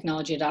of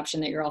technology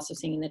adoption that you're also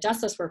seeing in the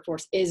deskless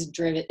workforce is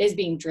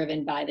being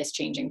driven by this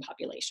changing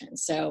population.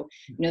 So,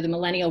 the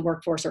millennial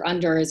workforce or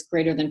under is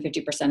greater than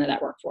 50% of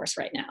that workforce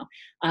right now.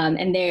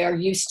 And they are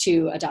used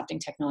to adopting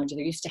technology.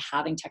 They're used to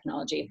having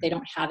technology. If they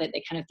don't have it,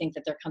 they kind of think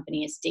that their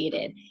company is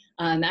dated.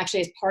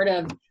 Actually, as part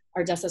of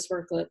our deskless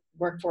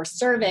workforce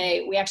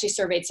survey, we actually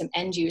surveyed some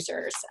end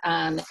users.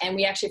 And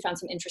we actually found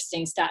some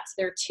interesting stats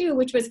there too,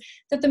 which was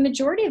that the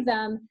majority of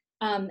them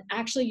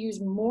actually use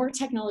more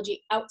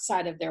technology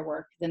outside of their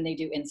work than they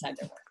do inside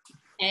their work.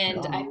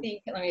 And I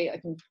think, I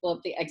can pull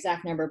up the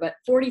exact number, but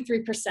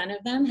 43%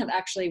 of them have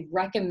actually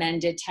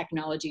recommended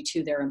technology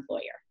to their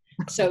employer.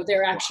 So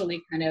they're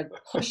actually kind of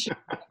pushing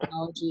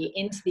technology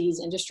into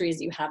these industries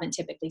that you haven't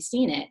typically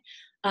seen it.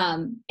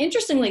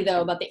 Interestingly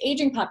though, about the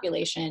aging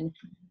population,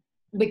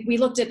 we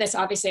looked at this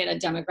obviously at a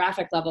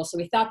demographic level. So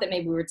we thought that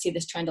maybe we would see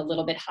this trend a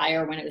little bit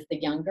higher when it was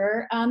the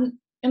younger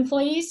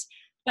employees.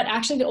 But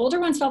actually the older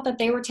ones felt that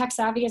they were tech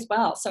savvy as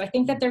well. So I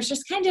think that there's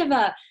just kind of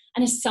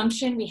an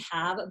assumption we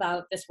have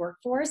about this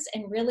workforce,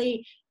 and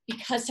really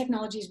because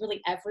technology is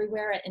really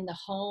everywhere in the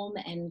home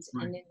and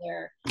in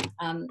their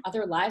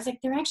other lives, like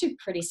they're actually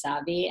pretty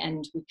savvy,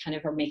 and we kind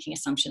of are making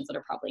assumptions that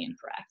are probably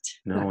incorrect.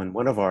 No, and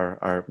one of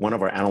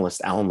our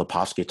analysts, Alan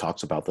Leposki,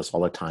 talks about this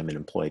all the time in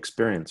employee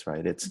experience,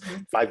 right? It's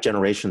 5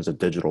 generations of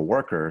digital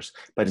workers,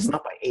 but it's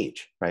not by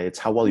age, right? It's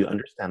how well you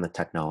understand the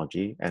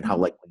technology and how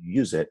likely you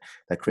use it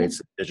that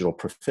creates digital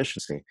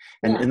proficiency.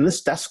 And in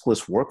this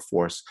deskless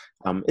workforce,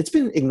 it's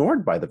been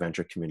ignored by the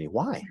venture community.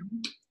 Why?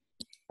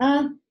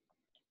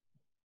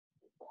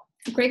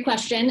 Great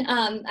question.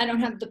 I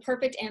don't have the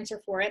perfect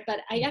answer for it,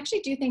 but I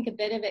actually do think a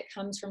bit of it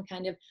comes from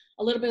kind of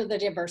a little bit of the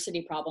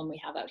diversity problem we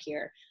have out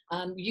here.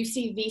 You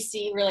see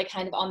VC really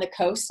kind of on the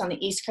coast, on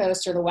the East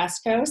Coast or the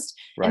West Coast,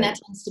 and that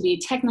tends to be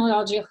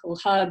technological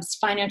hubs,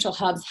 financial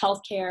hubs,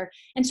 healthcare.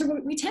 And so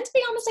we tend to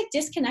be almost like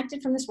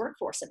disconnected from this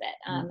workforce a bit.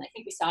 I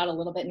think we saw it a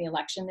little bit in the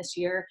election this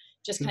year,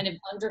 just kind of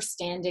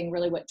understanding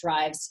really what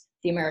drives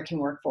the American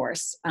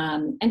workforce.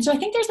 And so I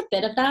think there's a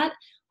bit of that.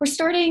 We're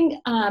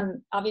starting,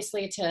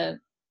 obviously, to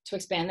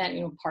expand that.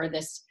 Part of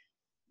this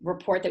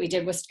report that we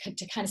did was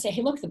to kind of say,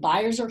 hey, look, the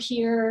buyers are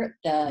here,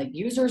 the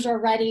users are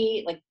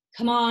ready, like,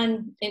 come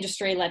on,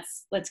 industry,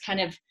 let's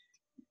kind of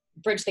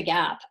bridge the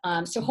gap.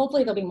 So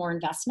hopefully there'll be more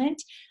investment.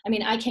 I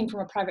mean, I came from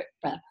a private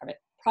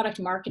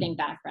product marketing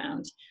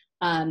background.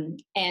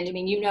 And I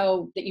mean, you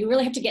know that you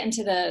really have to get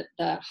into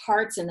the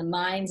hearts and the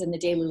minds and the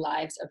daily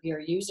lives of your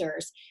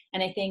users.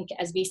 And I think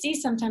as VCs,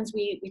 sometimes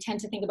we tend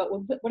to think about,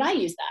 well, would I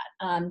use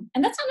that?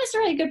 And that's not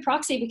necessarily a good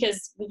proxy,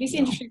 because the VC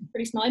industry is a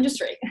pretty small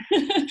industry.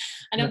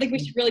 I don't think we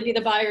should really be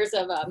the buyers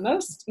of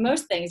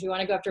most things. We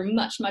want to go after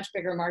much, much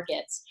bigger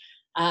markets.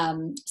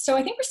 So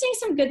I think we're seeing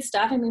some good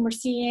stuff. I mean, we're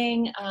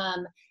seeing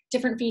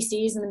different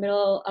VCs in the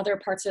middle, other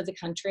parts of the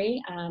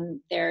country.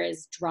 There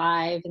is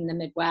Drive in the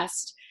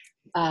Midwest.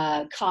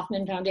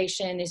 Kauffman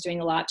Foundation is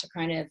doing a lot to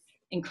kind of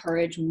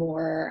encourage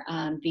more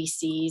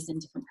VCs in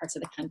different parts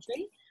of the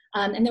country.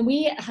 And then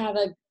we have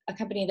a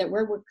company that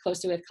we're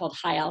closely with called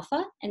High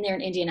Alpha, and they're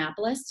in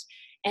Indianapolis.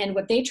 And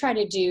what they try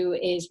to do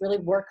is really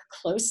work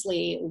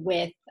closely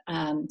with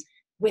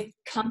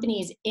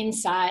companies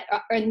inside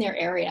or in their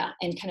area,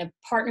 and kind of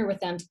partner with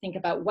them to think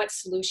about what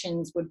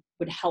solutions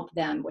would help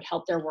them, would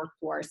help their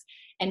workforce,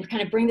 and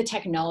kind of bring the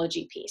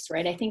technology piece,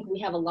 right? I think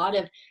we have a lot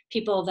of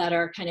people that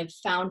are kind of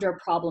founder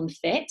problem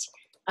fit.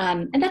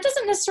 And that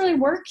doesn't necessarily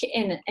work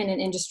in an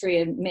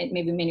industry of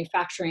maybe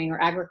manufacturing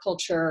or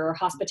agriculture or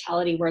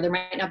hospitality, where there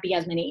might not be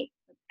as many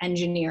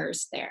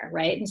engineers there,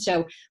 right? And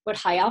so what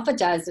High Alpha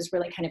does is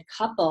really kind of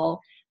couple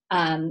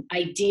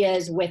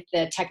ideas with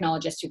the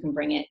technologists who can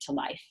bring it to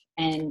life.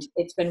 And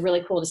it's been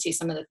really cool to see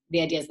some of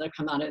the ideas that have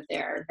come out of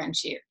their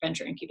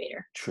venture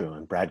incubator. True.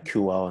 And Brad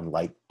Kuhl and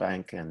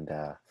Lightbank, and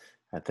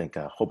I think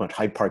a whole bunch,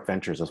 Hyde Park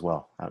Ventures as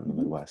well out in the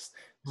Midwest.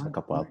 There's a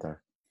couple out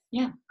there.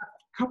 Yeah.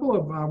 A couple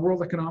of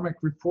World Economic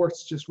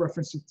Reports just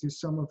referencing to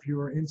some of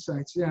your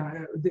insights. Yeah,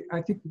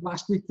 I think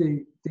last week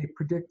they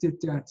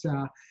predicted that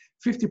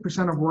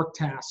 50% of work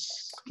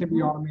tasks can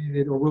be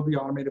automated or will be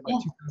automated by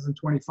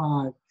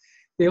 2025.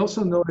 They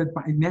also noted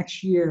by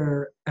next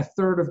year, a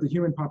third of the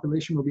human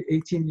population will be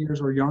 18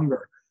 years or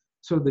younger.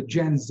 So the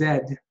Gen Z,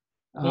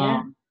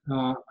 I'm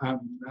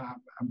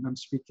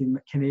speaking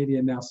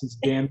Canadian now since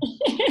Dan.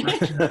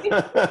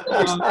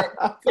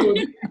 So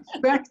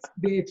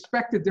they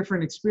expect a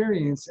different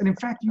experience. And in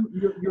fact,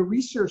 your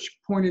research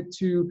pointed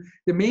to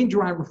the main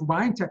driver for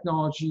buying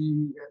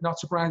technology, not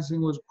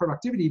surprisingly, was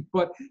productivity,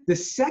 but the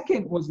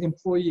second was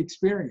employee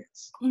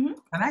experience. Mm-hmm.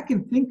 And I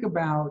can think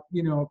about,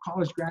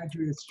 college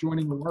graduates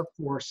joining the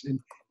workforce and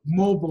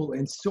mobile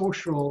and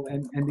social,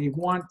 and they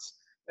want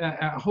they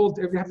have a whole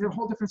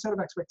different set of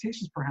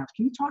expectations, perhaps.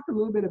 Can you talk a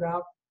little bit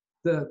about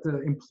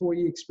the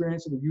employee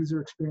experience and the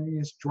user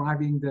experience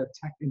driving the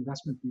tech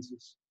investment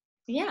thesis?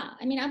 Yeah,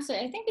 I mean,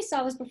 absolutely. I think we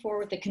saw this before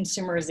with the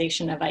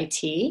consumerization of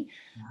IT,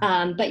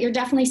 but you're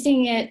definitely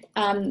seeing it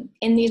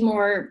in these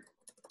more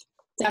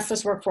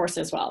deskless workforce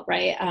as well,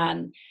 right?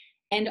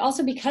 And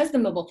also because the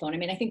mobile phone, I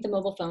mean, I think the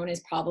mobile phone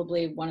is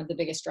probably one of the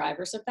biggest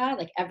drivers of that.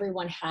 Like,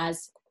 everyone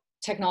has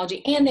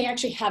technology and they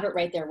actually have it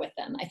right there with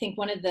them. I think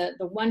one of the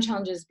one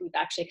challenges we've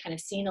actually kind of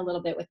seen a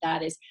little bit with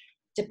that is,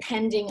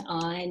 depending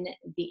on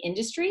the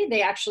industry,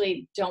 they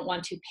actually don't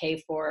want to pay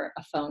for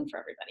a phone for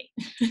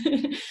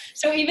everybody.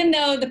 So even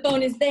though the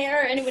phone is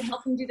there and it would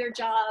help them do their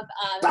job,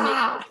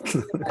 yeah,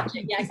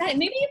 exactly.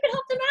 Maybe you could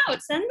help them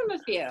out, send them a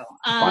few.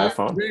 Buy a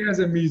phone. Ray has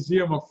a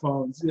museum of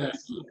phones,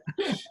 yes.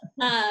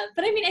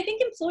 But I mean, I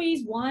think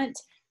employees want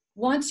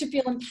to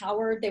feel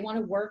empowered. They want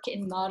to work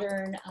in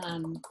modern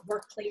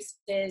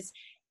workplaces.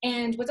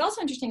 And what's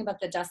also interesting about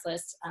the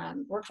deskless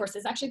workforce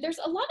is actually there's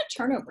a lot of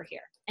turnover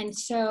here. And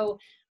so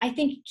I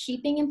think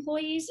keeping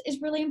employees is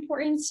really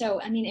important.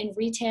 So, I mean, in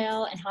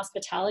retail and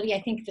hospitality,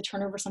 I think the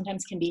turnover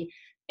sometimes can be,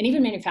 and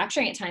even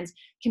manufacturing at times,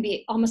 can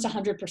be almost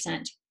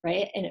 100%,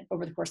 right? And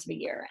over the course of a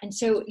year. And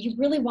so you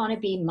really want to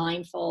be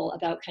mindful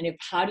about kind of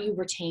how do you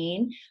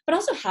retain, but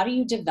also how do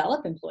you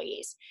develop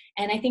employees?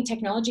 And I think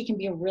technology can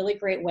be a really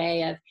great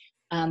way of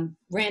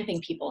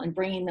ramping people and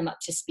bringing them up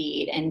to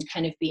speed and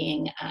kind of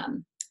being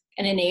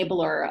an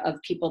enabler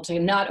of people to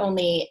not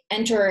only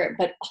enter,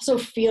 but also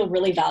feel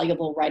really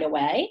valuable right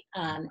away.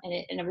 And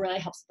it really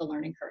helps the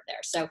learning curve there.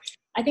 So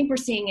I think we're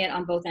seeing it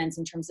on both ends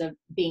in terms of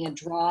being a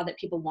draw that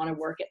people want to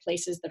work at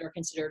places that are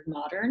considered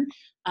modern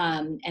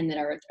and that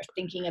are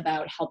thinking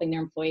about helping their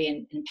employee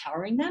and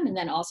empowering them. And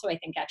then also, I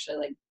think actually,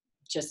 like,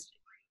 just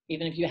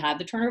even if you have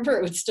the turnover,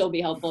 it would still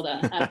be helpful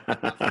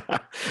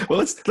to. Well,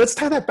 let's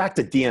tie that back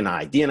to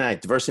D&I. D&I,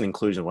 diversity and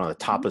inclusion, one of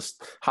the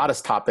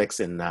hottest topics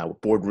in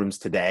boardrooms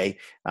today.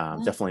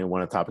 Definitely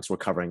one of the topics we're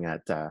covering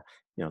at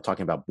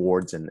talking about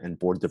boards and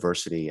board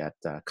diversity at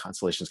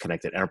Constellations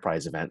Connected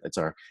Enterprise event. It's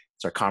our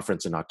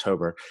conference in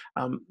October.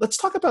 Let's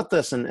talk about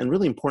this and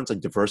really importance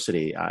of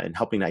diversity in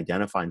helping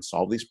identify and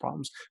solve these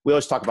problems. We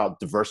always talk about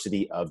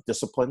diversity of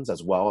disciplines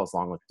as well, as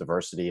long with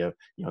diversity of,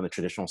 in the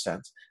traditional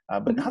sense.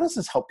 But how does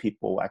this help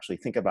people actually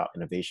think about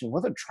innovation? What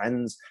are the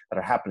trends that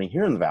are happening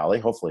here in the Valley?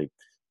 Hopefully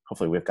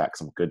we've got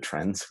some good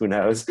trends, who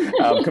knows,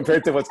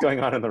 compared to what's going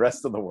on in the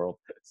rest of the world.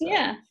 So.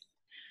 Yeah.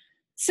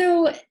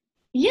 So,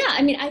 yeah,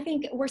 I mean, I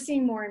think we're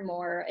seeing more and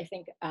more, I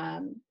think,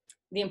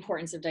 the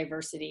importance of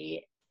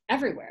diversity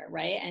everywhere,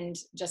 right? And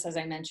just as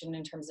I mentioned,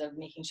 in terms of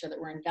making sure that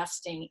we're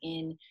investing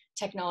in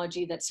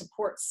technology that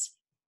supports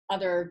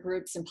other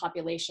groups and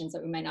populations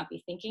that we might not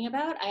be thinking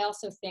about. I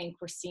also think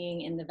we're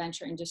seeing in the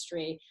venture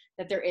industry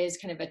that there is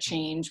kind of a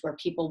change where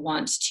people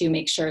want to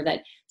make sure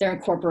that they're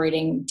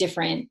incorporating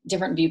different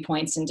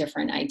viewpoints and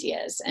different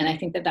ideas. And I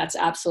think that that's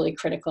absolutely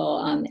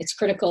critical. It's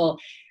critical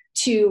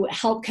to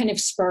help kind of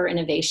spur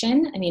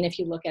innovation. I mean, if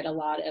you look at a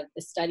lot of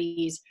the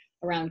studies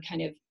around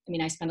kind of, I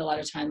mean, I spend a lot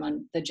of time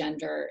on the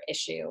gender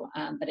issue,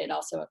 but it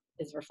also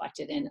is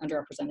reflected in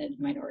underrepresented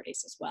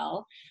minorities as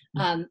well.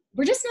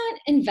 We're just not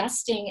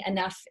investing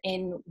enough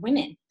in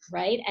women,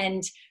 right?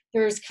 And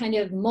there's kind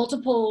of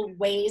multiple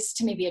ways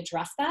to maybe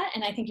address that.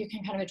 And I think you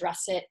can kind of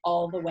address it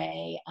all the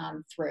way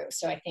through.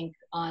 So I think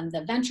on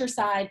the venture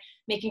side,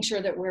 making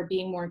sure that we're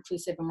being more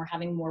inclusive and we're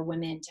having more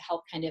women to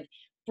help kind of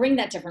bring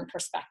that different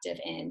perspective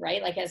in,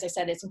 right? Like, as I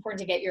said, it's important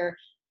to get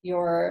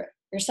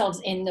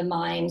yourselves in the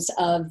minds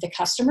of the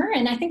customer.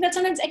 And I think that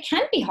sometimes it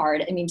can be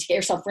hard, I mean, to get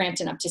yourself ramped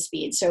and up to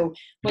speed. So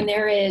when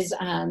there is,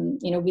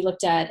 we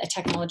looked at a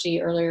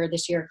technology earlier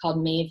this year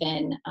called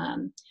Maven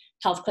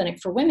Health Clinic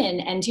for Women.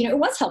 And, it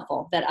was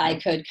helpful that I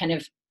could kind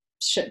of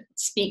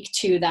speak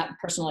to that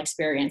personal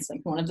experience. Like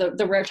one of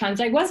the rare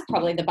times I was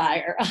probably the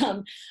buyer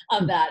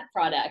of that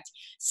product.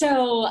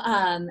 So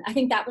I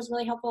think that was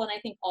really helpful. And I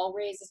think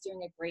Allraise is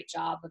doing a great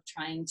job of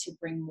trying to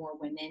bring more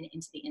women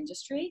into the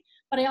industry.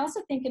 But I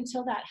also think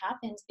until that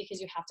happens,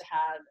 because you have to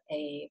have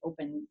a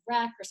open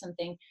rec or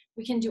something,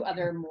 we can do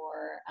other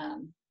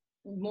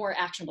more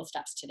actionable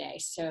steps today.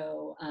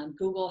 So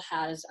Google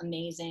has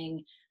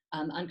amazing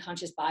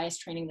unconscious bias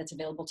training that's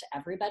available to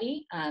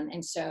everybody.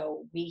 And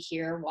so we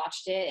here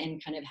watched it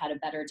and kind of had a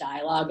better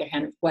dialogue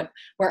kind of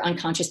where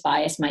unconscious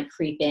bias might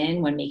creep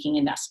in when making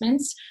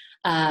investments.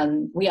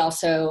 We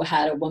also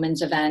had a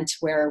women's event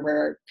where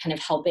we're kind of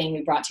helping,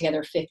 we brought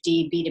together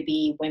 50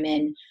 B2B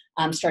women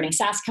starting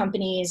SaaS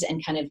companies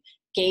and kind of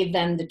gave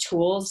them the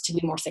tools to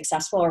be more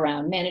successful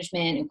around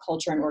management and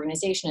culture and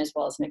organization as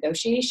well as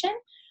negotiation.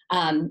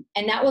 And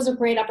that was a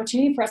great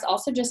opportunity for us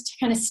also just to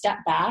kind of step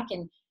back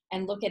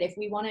and look at, if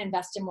we want to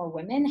invest in more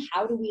women,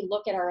 how do we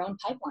look at our own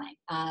pipeline?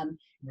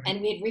 Right. And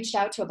we had reached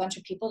out to a bunch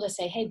of people to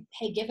say,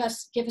 hey, give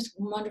us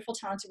wonderful,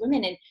 talented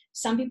women. And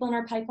some people in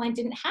our pipeline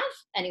didn't have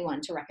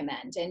anyone to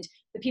recommend. And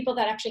the people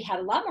that actually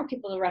had a lot more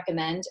people to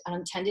recommend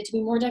tended to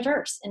be more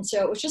diverse. And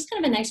so it was just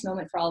kind of a nice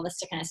moment for all of us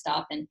to kind of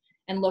stop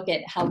and look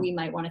at how we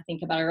might want to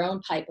think about our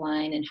own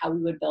pipeline and how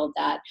we would build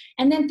that.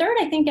 And then third,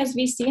 I think as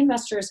VC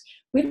investors,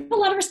 we have a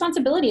lot of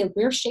responsibility.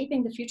 We're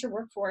shaping the future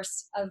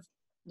workforce of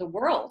the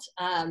world,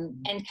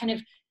 and kind of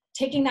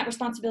taking that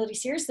responsibility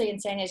seriously and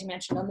saying, as you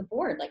mentioned on the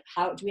board, like,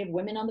 how do we have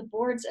women on the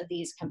boards of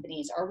these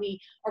companies? Are we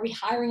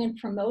hiring and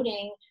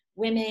promoting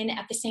women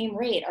at the same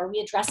rate? Are we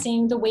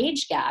addressing the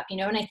wage gap?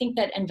 And I think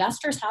that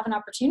investors have an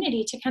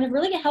opportunity to kind of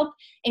really help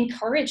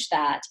encourage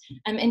that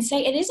and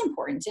say it is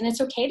important and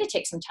it's okay to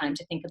take some time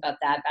to think about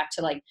that, back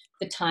to like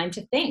the time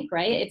to think,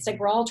 right? It's like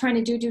we're all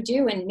trying to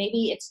do, and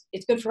maybe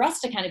it's good for us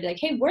to kind of be like,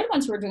 hey, we're the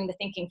ones who are doing the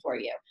thinking for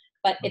you.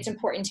 But it's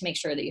important to make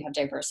sure that you have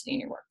diversity in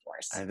your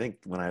workforce. I think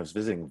when I was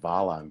visiting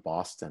Vala in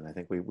Boston, I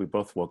think we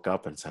both woke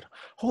up and said,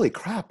 holy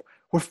crap,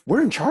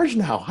 we're in charge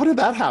now. How did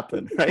that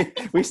happen, right?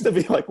 We used to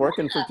be like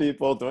working for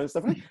people, doing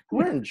stuff.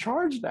 We're in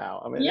charge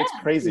now. I mean, it's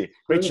crazy.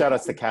 Great shout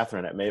outs to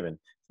Catherine at Maven.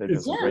 They're doing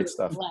some great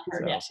stuff. So.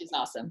 Yeah, she's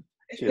awesome.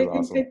 She is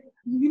awesome.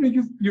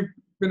 You've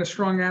been a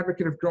strong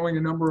advocate of growing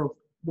a number of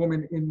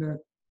women in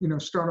the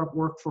startup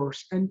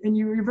workforce, and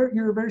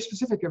you're very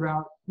specific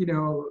about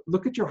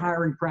look at your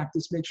hiring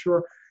practice, make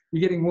sure you're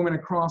getting women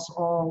across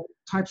all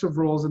types of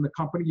roles in the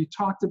company. You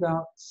talked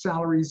about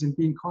salaries and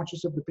being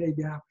conscious of the pay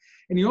gap.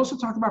 And you also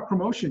talked about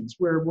promotions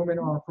where women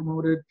are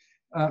promoted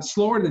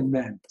slower than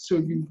men. So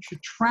you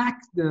should track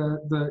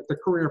the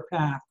career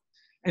path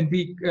and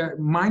be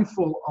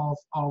mindful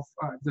of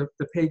the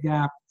pay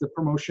gap, the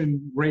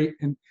promotion rate,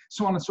 and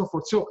so on and so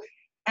forth. So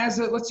as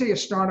let's say a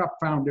startup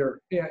founder,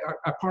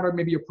 a part of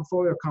maybe a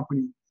portfolio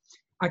company,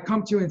 I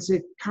come to you and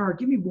say, Kara,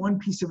 give me one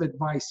piece of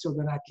advice so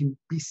that I can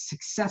be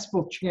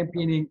successful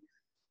championing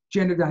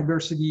gender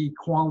diversity,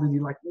 equality.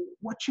 Like,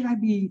 what should I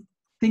be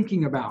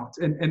thinking about?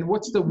 And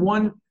what's the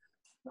one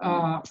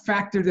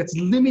factor that's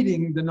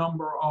limiting the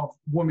number of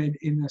women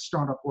in the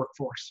startup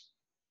workforce?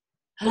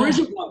 Or is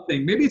it one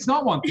thing? Maybe it's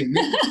not one thing.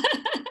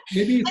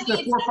 Maybe it's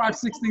the 4, 5,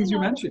 6 things you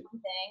mentioned.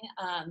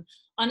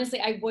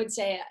 Honestly, I would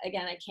say,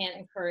 again, I can't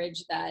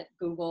encourage that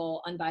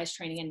Google unbiased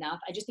training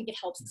enough. I just think it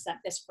helps set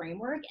this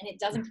framework, and it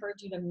does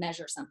encourage you to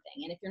measure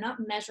something. And if you're not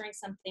measuring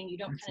something, you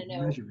don't kind of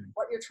know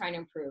what you're trying to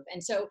improve.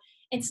 And so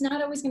it's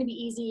not always going to be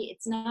easy.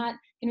 It's not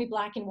going to be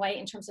black and white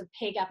in terms of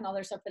pay gap and all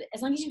that stuff. But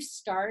as long as you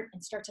start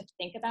to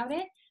think about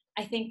it,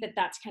 I think that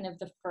that's kind of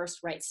the first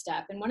right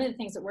step. And one of the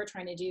things that we're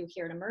trying to do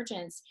here at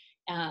Emergence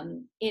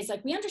is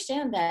like, we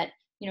understand that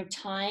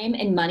time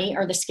and money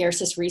are the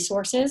scarcest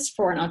resources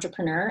for an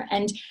entrepreneur.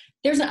 And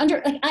there's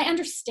I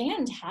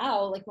understand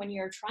how, like, when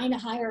you're trying to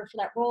hire for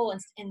that role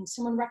and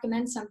someone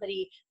recommends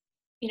somebody,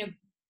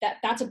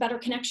 that's a better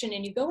connection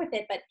and you go with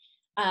it. But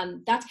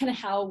that's kind of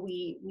how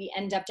we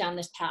end up down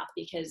this path,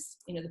 because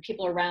the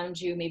people around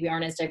you maybe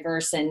aren't as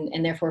diverse,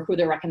 and therefore who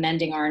they're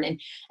recommending aren't.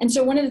 And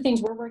so one of the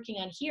things we're working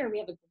on here, we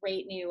have a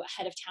great new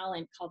head of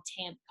talent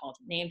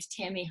named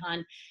Tammy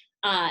Han.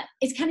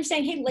 It's kind of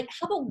saying, hey, like,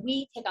 how about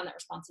we take on that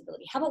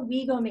responsibility? How about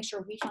we go and make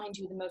sure we find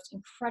you the most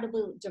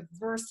incredibly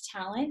diverse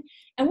talent,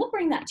 and we'll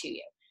bring that to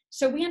you.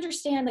 So we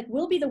understand, like,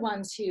 we'll be the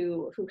ones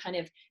who kind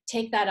of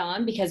take that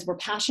on, because we're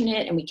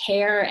passionate and we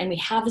care, and we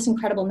have this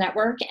incredible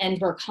network, and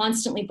we're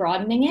constantly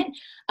broadening it.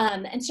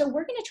 And so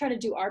we're going to try to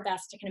do our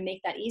best to kind of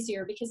make that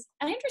easier, because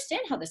I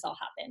understand how this all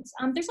happens.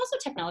 There's also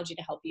technology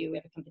to help you. We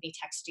have a company,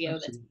 Textio,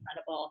 that's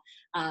incredible,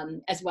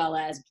 as well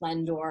as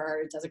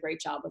Blendor does a great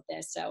job with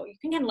this. So you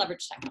can kind of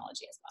leverage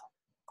technology as well.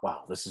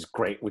 Wow, this is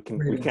great. We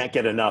can't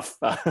get enough.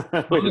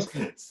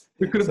 Honestly,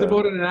 we could have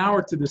devoted an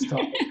hour to this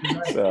topic.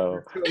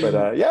 So,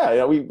 but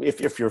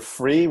if you're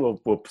free,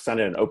 we'll send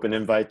an open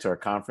invite to our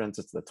conference.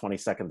 It's the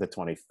 22nd to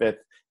 25th.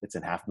 It's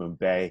in Half Moon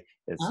Bay.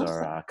 It's Awesome.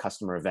 our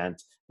customer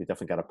event. We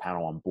definitely got a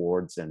panel on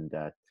boards, and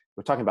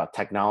we're talking about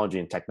technology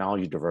and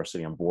technology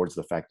diversity on boards.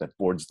 The fact that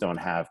boards don't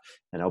have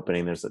an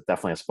opening, there's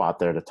definitely a spot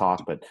there to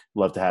talk. But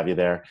love to have you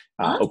there.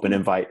 Awesome. Open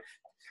invite.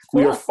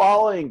 Cool. We are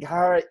following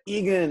Kara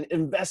Egan,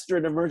 investor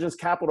in Emergence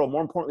Capital.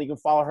 More importantly, you can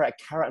follow her at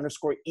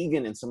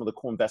Kara_Egan and some of the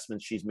cool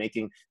investments she's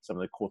making, some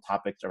of the cool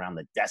topics around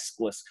the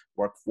deskless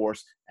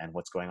workforce and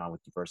what's going on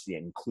with diversity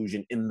and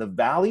inclusion in the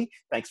Valley.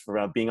 Thanks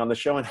for being on the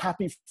show, and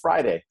happy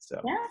Friday.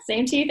 So, yeah,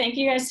 same to you. Thank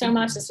you guys so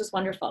much. This was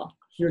wonderful.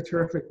 You're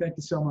terrific. Thank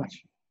you so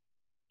much.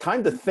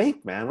 Time to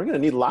think, man. We're going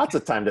to need lots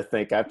of time to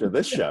think after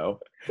this show.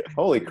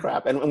 Holy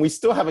crap. And we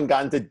still haven't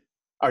gotten to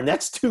our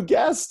next two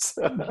guests.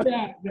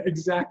 Yeah,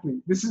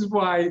 exactly. This is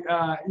why,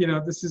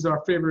 this is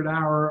our favorite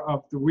hour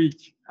of the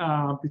week,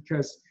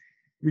 because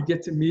we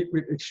get to meet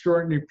with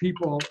extraordinary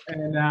people.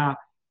 And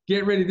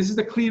get ready. This is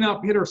the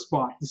cleanup hitter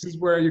spot. This is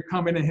where you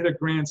come in and hit a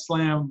grand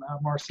slam,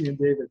 Marcy and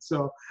David.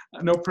 So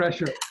no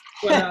pressure.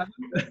 But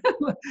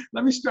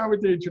let me start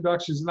with the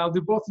introductions, and I'll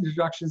do both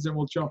introductions, and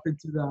we'll jump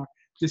into the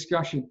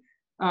discussion.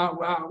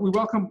 We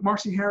welcome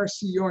Marcy Harris,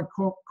 CEO and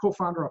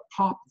co-founder of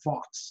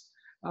PopVox,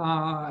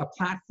 a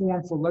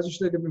platform for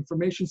legislative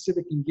information,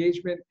 civic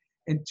engagement,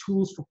 and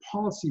tools for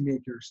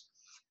policymakers.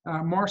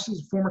 Marcy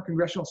is a former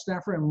congressional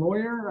staffer and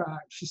lawyer.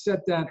 She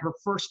said that her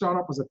first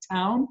startup was a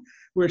town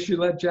where she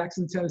led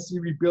Jackson, Tennessee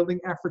rebuilding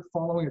effort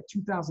following a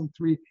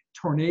 2003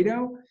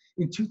 tornado.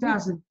 In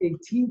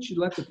 2018, she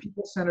led the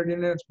People-Centered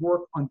Internet's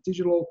work on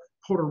digital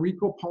Puerto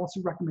Rico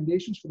policy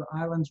recommendations for the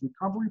island's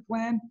recovery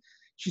plan.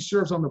 She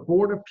serves on the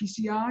board of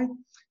PCI.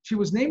 She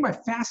was named by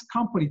Fast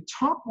Company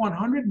top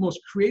 100 most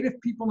creative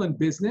people in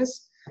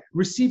business,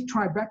 received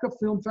Tribeca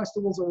Film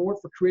Festival's award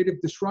for creative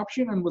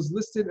disruption, and was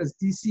listed as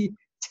DC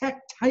Tech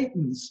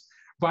Titans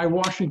by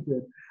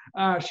Washington.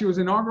 She was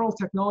inaugural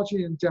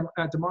Technology and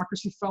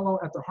Democracy Fellow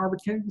at the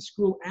Harvard Kennedy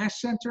School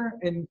Ash Center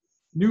and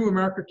New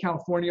America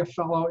California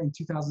Fellow in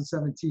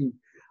 2017.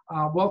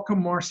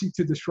 Welcome, Marcy,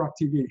 to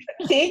Disrupt TV.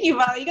 Thank you,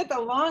 Val. You got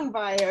the long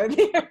bio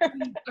there.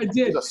 I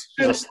did.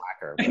 She's a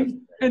slacker.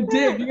 And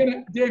Dave,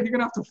 you're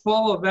gonna have to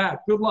follow that.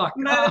 Good luck.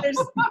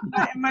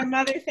 My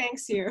mother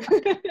thanks you.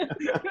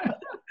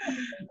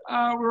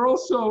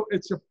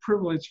 It's a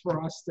privilege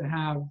for us to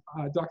have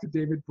Dr.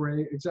 David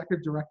Bray,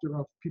 Executive Director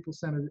of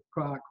People-Centered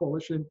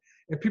Coalition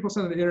and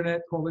People-Centered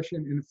Internet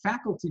Coalition, and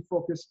faculty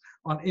focused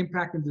on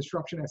impact and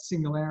disruption at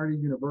Singularity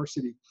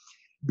University.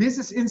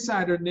 Business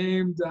Insider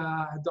named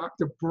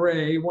Dr.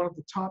 Bray one of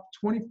the top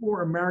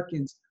 24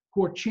 Americans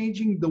who are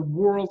changing the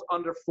world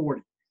under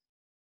 40.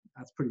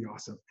 That's pretty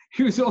awesome.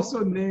 He was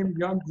also named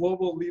Young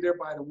Global Leader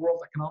by the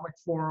World Economic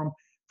Forum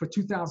for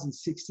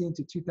 2016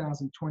 to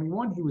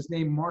 2021. He was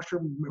named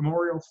Marshall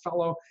Memorial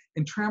Fellow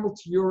and traveled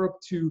to Europe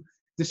to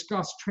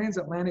discuss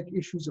transatlantic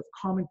issues of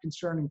common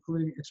concern,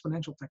 including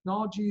exponential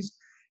technologies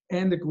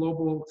and the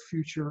global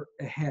future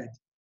ahead.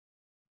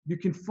 You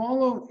can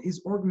follow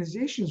his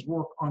organization's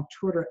work on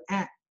Twitter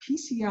at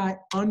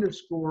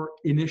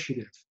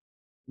PCI_initiative.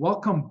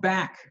 Welcome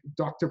back,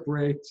 Dr.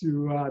 Bray,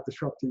 to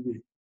Disrupt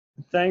TV.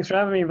 Thanks for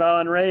having me, Val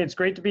and Ray. It's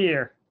great to be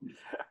here.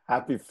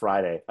 Happy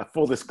Friday.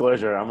 Full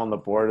disclosure, I'm on the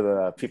board of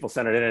the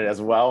People-Centered Internet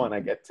as well, and I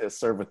get to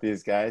serve with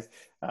these guys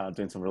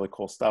doing some really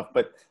cool stuff.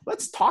 But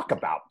let's talk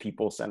about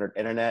People-Centered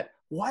Internet.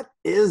 What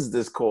is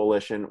this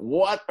coalition?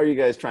 What are you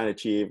guys trying to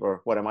achieve,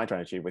 or what am I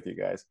trying to achieve with you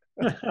guys?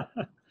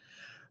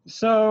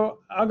 So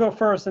I'll go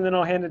first, and then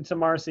I'll hand it to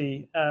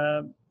Marcy.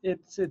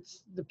 It's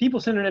the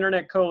People-Centered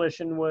Internet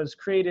Coalition was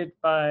created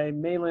by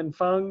Mei-Lin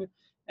Feng,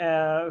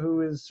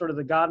 who is sort of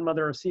the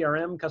godmother of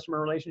CRM,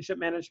 customer relationship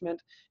management,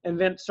 and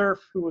Vint Cerf,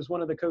 who was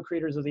one of the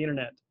co-creators of the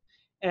internet.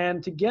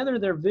 And together,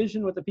 their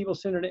vision with the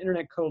People-Centered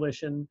Internet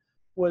Coalition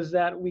was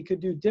that we could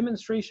do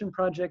demonstration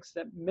projects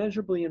that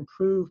measurably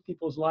improve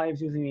people's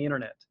lives using the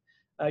internet.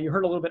 You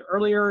heard a little bit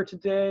earlier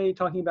today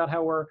talking about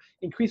how we're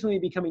increasingly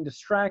becoming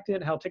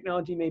distracted, how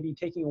technology may be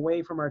taking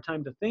away from our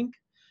time to think.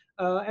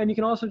 And you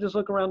can also just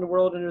look around the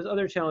world, and there's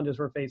other challenges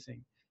we're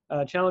facing.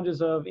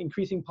 Challenges of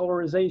increasing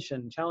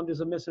polarization, challenges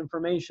of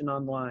misinformation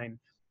online.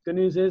 Good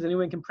news is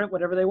anyone can print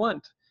whatever they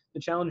want. The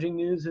challenging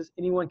news is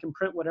anyone can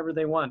print whatever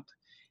they want.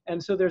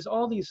 And so there's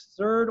all these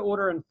third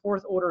order and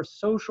fourth order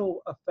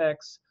social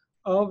effects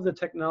of the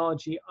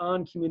technology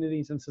on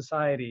communities and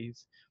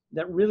societies,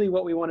 that really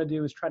what we want to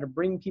do is try to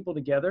bring people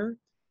together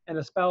and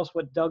espouse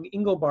what Doug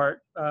Engelbart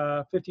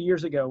 50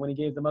 years ago, when he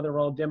gave the Mother of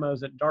All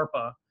demos at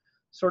DARPA,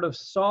 sort of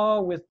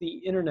saw with the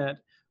internet,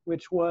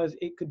 which was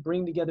it could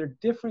bring together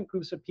different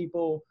groups of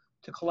people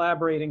to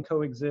collaborate and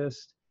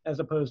coexist as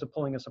opposed to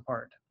pulling us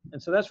apart.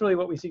 And so that's really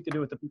what we seek to do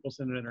with the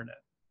people-centered internet.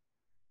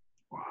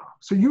 Wow.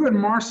 So you and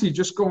Marcy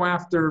just go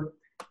after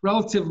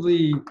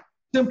relatively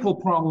simple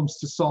problems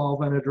to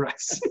solve and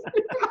address.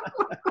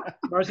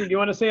 Marcy, do you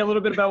want to say a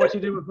little bit about what you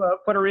do with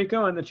Puerto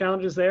Rico and the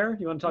challenges there?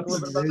 You want to talk a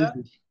little bit about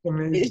that?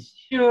 Amazing.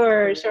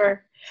 Sure,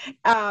 sure.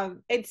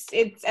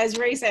 It's as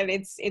Ray said,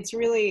 it's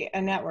really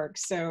a network.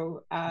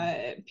 So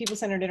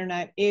People-Centered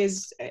Internet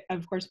is,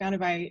 of course,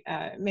 founded by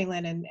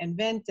Maylin and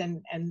Vint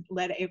and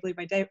led ably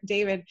by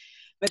David.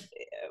 But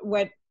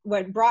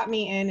what brought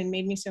me in and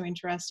made me so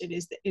interested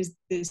is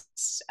this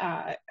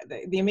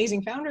the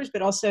amazing founders,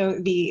 but also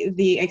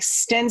the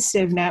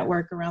extensive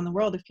network around the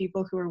world of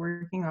people who are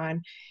working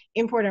on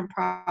important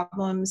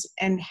problems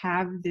and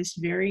have this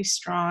very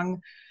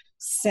strong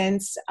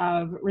sense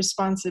of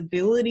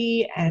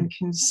responsibility and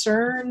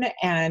concern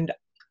and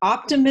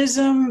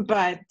optimism,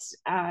 but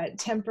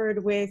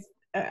tempered with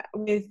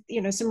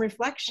some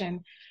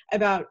reflection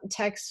about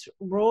tech's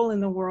role in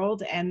the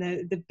world and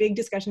the big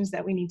discussions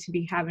that we need to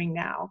be having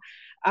now.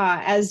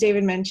 As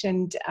David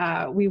mentioned,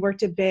 we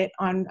worked a bit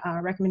on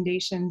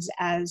recommendations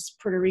as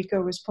Puerto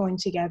Rico was pulling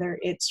together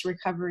its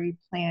recovery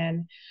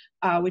plan,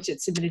 which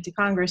it submitted to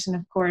Congress. And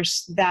of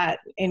course, that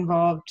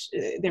involved,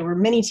 there were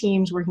many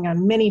teams working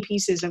on many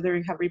pieces of the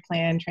recovery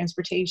plan,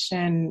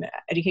 transportation,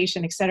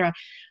 education, et cetera.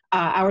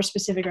 Our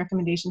specific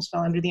recommendations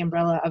fell under the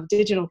umbrella of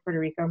Digital Puerto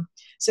Rico.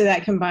 So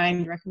that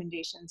combined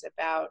recommendations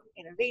about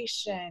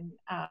innovation,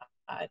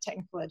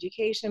 technical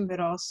education, but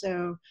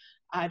also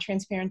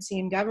transparency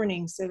in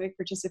governing, civic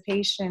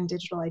participation,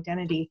 digital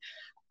identity.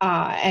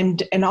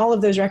 And all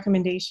of those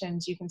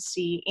recommendations you can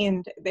see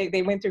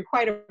they went through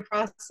quite a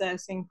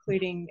process,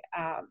 including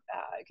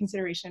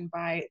consideration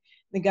by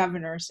the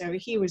governor. So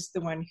he was the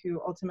one who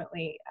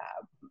ultimately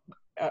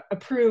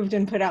approved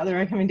and put out the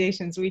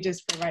recommendations. We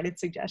just provided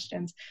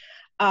suggestions.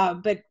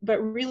 But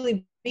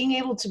really being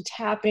able to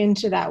tap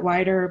into that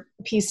wider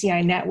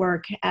PCI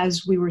network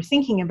as we were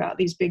thinking about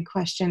these big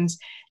questions,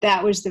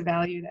 that was the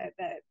value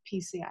that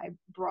PCI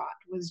brought,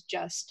 was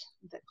just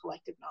the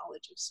collective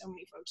knowledge of so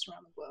many folks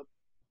around the globe.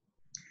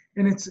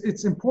 And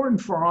it's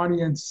important for our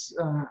audience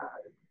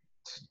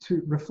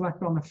to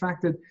reflect on the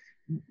fact that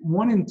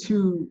 1 in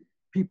 2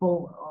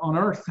 people on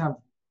Earth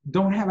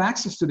don't have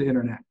access to the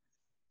internet.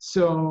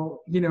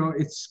 So,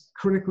 it's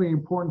critically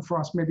important for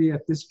us maybe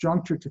at this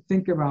juncture to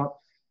think about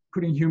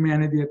putting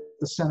humanity at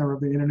the center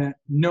of the internet,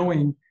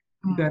 knowing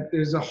that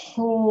there's a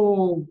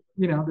whole,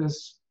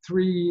 there's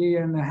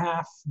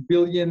 3.5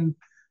 billion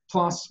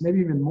plus, maybe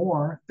even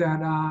more,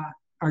 that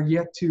are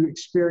yet to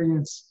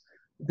experience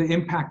the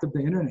impact of the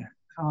internet.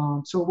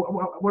 So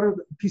what are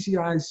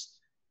PCI's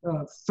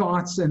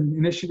thoughts and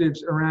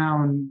initiatives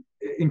around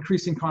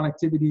increasing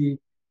connectivity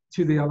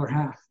to the other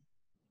half?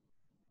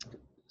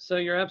 So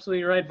you're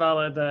absolutely right,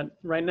 Vala, that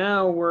right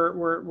now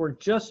we're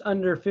just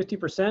under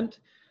 50%.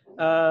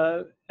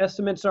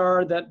 Estimates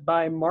are that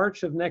by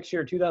March of next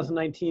year,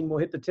 2019, we'll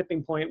hit the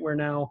tipping point where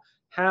now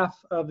half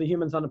of the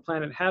humans on the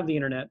planet have the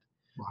internet.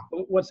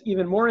 Wow. What's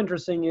even more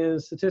interesting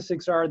is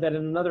statistics are that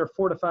in another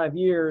 4 to 5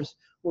 years,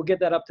 we'll get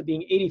that up to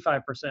being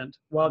 85%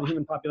 while the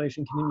human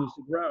population continues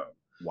to grow.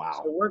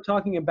 Wow. So we're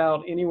talking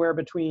about anywhere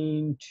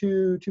between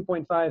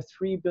 2.5,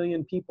 3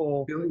 billion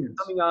people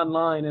coming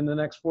online in the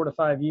next 4 to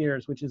 5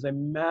 years, which is a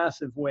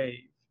massive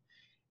wave.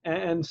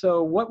 And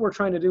so what we're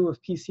trying to do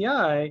with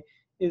PCI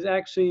is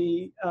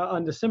actually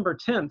on December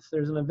 10th,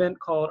 there's an event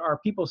called Our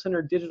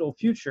People-Centered Digital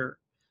Future.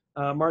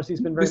 Marcy's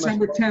been very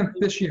December 10th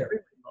this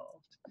year.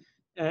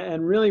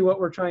 And really what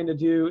we're trying to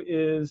do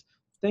is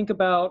think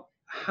about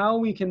how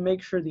we can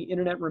make sure the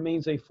internet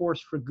remains a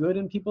force for good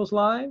in people's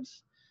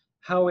lives,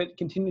 how it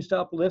continues to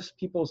uplift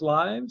people's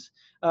lives.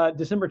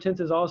 December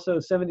 10th is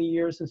also 70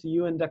 years since the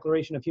UN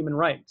Declaration of Human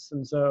Rights.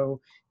 And so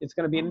it's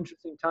going to be an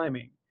interesting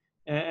timing.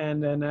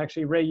 And then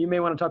actually, Ray, you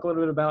may want to talk a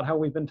little bit about how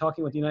we've been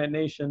talking with the United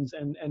Nations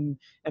and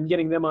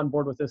getting them on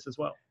board with this as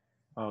well.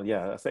 Oh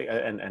yeah,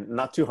 and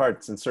not too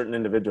hard, since certain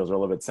individuals are a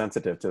little bit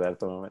sensitive to that at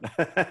the moment,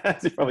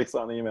 as you probably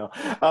saw in the email.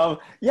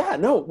 Yeah,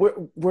 no,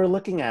 we're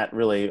looking at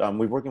really,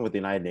 we're working with the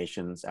United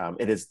Nations.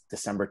 It is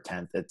December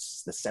 10th.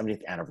 It's the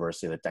 70th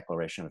anniversary of the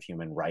Declaration of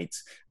Human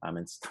Rights.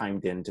 It's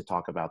timed in to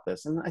talk about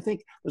this. And I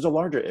think there's a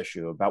larger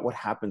issue about what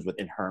happens with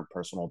inherent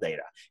personal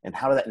data and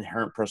how that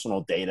inherent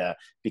personal data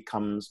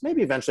becomes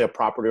maybe eventually a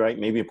property right,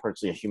 maybe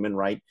partially a human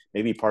right,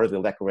 maybe part of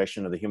the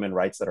Declaration of the Human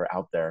Rights that are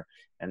out there.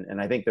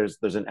 And I think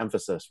there's an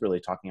emphasis really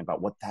talking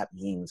about what that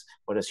means.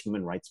 What does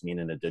human rights mean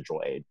in a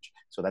digital age?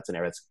 So that's an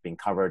area that's being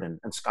covered. And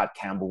Scott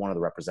Campbell, one of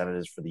the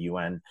representatives for the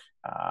UN,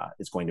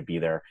 is going to be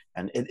there.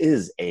 And it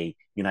is a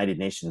United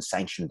Nations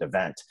sanctioned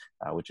event,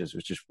 which is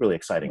really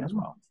exciting as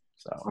well.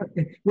 So,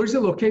 Where's the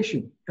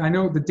location? I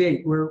know the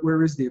date.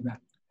 Where is the event?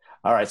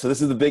 all right. So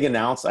this is the big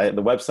announce. The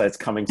website's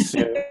coming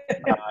soon.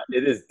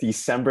 It is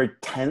December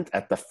 10th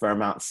at the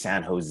Fairmont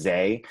San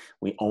Jose.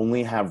 We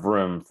only have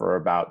room for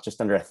about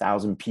just under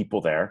 1,000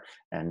 people there,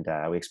 and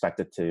we expect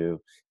it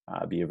to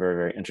be a very,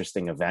 very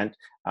interesting event.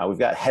 We've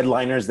got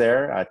headliners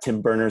there: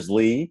 Tim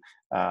Berners-Lee,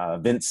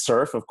 Vince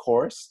Cerf, of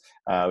course.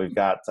 We've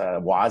got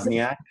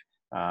Wozniak,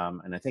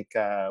 and I think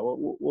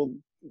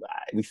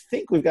we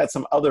think we've got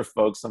some other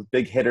folks, some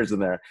big hitters in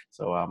there.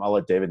 So I'll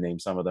let David name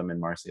some of them, and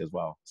Marcy as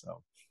well. So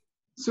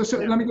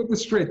let me get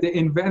this straight. The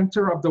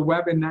inventor of the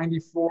web in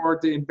 '94,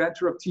 the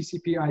inventor of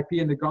TCP/IP,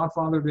 and the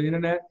godfather of the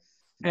internet,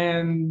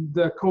 and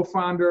the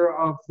co-founder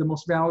of the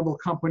most valuable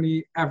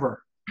company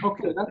ever.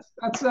 Okay,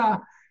 that's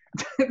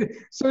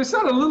so it's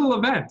not a little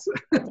event.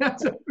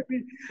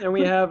 And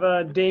we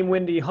have Dame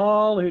Wendy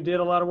Hall, who did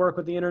a lot of work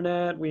with the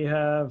internet. We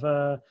have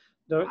the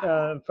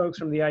folks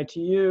from the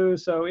ITU.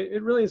 So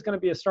it really is going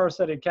to be a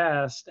star-studded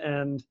cast.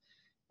 And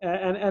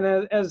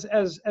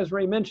as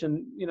Ray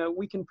mentioned,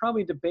 we can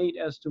probably debate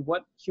as to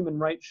what human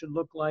rights should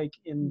look like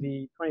in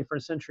the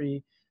 21st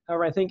century.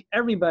 However, I think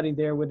everybody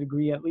there would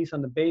agree, at least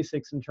on the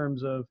basics, in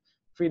terms of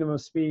freedom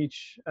of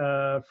speech,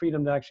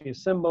 freedom to actually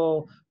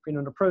assemble,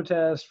 freedom to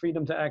protest,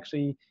 freedom to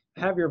actually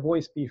have your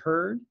voice be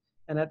heard,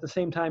 and at the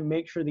same time,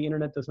 make sure the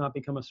internet does not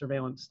become a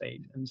surveillance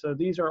state. And so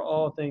these are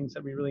all things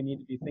that we really need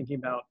to be thinking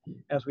about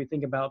as we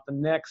think about the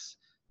next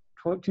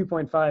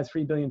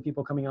 2.5–3 billion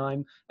people coming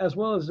on, as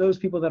well as those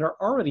people that are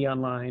already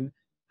online,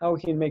 how we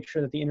can make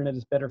sure that the internet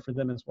is better for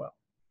them as well.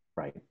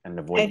 Right, and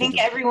avoid. I think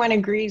everyone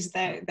agrees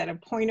that a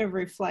point of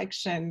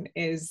reflection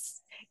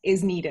is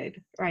needed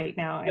right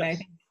now, and Yes. I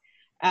think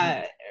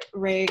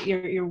Ray,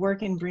 your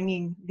work in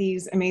bringing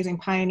these amazing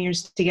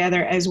pioneers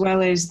together, as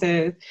well as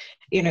the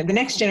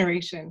next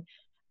generation,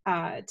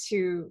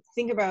 to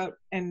think about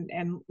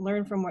and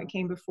learn from what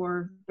came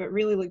before, but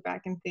really look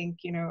back and think,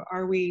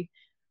 are we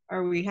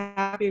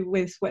happy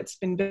with what's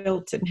been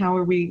built, and how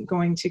are we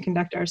going to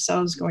conduct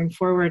ourselves going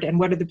forward, and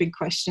what are the big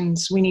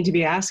questions we need to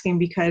be asking,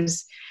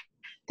 because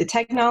the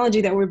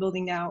technology that we're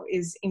building now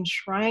is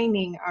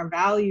enshrining our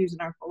values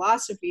and our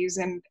philosophies,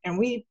 and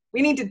we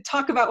need to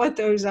talk about what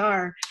those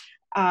are,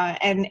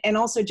 and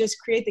also just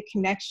create the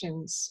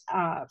connections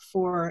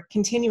for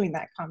continuing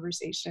that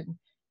conversation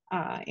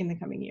in the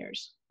coming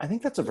years. I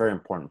think that's a very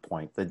important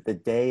point. The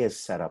day is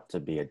set up to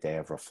be a day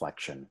of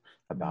reflection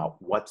about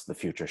what the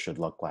future should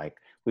look like.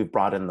 We've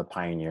brought in the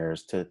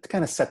pioneers to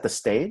kind of set the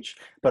stage,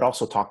 but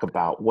also talk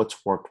about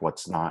what's worked,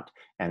 what's not,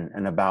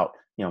 and about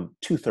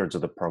 2/3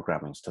 of the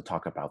programming is to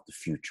talk about the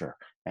future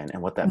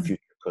and what that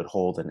future could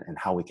hold, and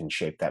how we can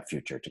shape that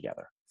future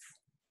together.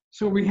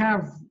 So we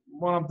have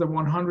one of the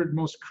 100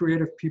 most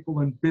creative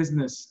people in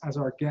business as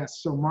our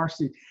guest. So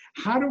Marcy,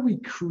 how do we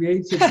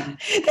create?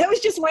 That was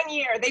just 1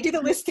 year. They do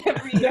the list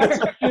every year.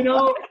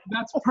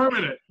 That's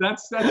permanent.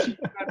 That's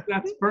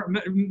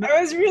permanent.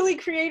 I was really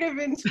creative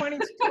in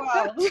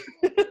 2012.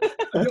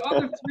 The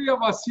other three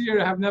of us here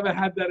have never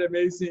had that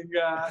amazing.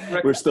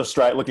 We're still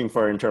looking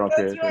for internal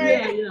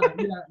creativity. Right.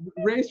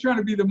 Yeah. Ray's trying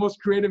to be the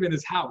most creative in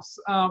his house.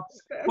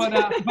 But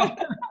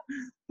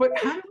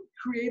how do we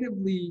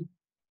creatively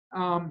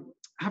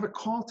have a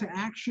call to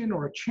action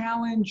or a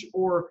challenge?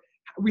 Or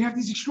we have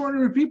these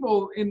extraordinary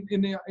people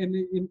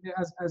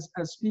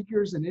as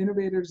speakers and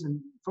innovators and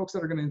folks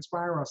that are going to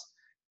inspire us.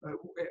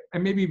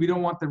 And maybe we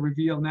don't want the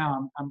reveal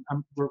now.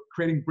 We're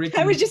creating breaking.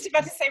 I was just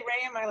about to say,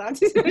 Ray, am I allowed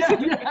to?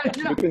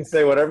 Yeah. You can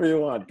say whatever you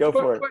want. Go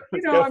for it.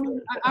 But,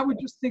 I would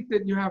just think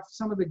that you have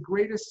some of the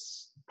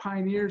greatest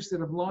pioneers that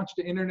have launched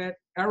the internet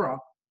era.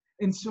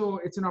 And so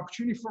it's an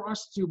opportunity for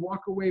us to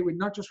walk away with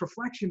not just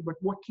reflection, but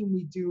what can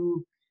we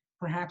do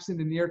perhaps in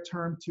the near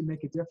term to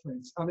make a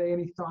difference? Are there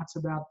any thoughts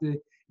about the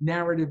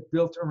narrative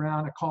built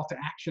around a call to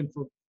action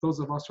for those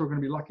of us who are going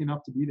to be lucky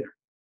enough to be there?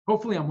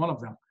 Hopefully I'm one of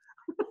them.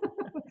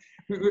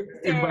 So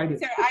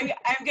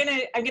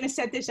I'm gonna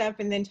set this up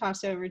and then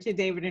toss over to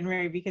David and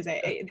Ray, because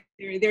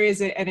there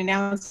is an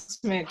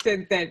announcement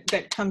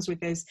that comes with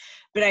this.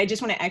 But I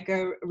just want to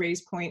echo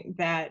Ray's point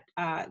that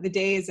the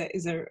day is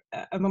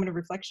a moment of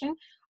reflection.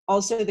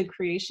 Also, the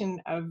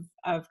creation of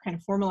kind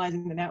of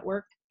formalizing the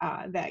network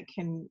that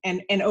can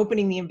and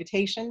opening the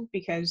invitation,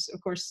 because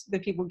of course the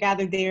people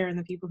gathered there and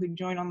the people who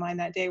join online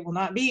that day will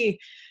not be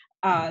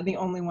the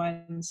only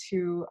ones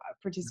who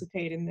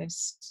participate in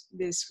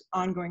this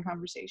ongoing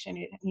conversation.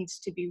 It needs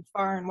to be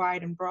far and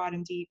wide and broad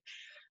and deep,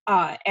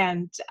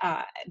 and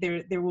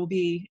there will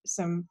be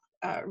some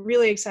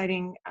really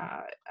exciting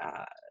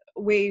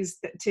ways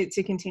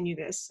to continue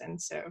this. And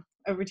so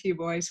over to you,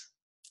 boys.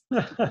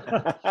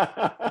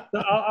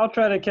 I'll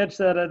try to catch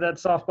that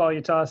softball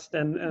you tossed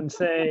and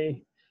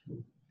say,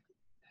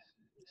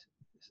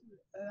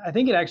 I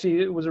think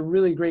it was a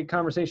really great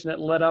conversation that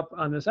led up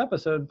on this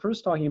episode.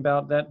 First, talking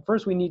about that,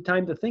 first we need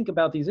time to think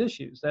about these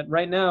issues. That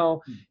right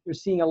now you're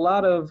seeing a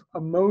lot of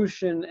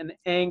emotion and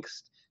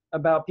angst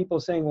about people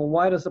saying, well,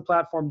 why does the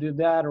platform do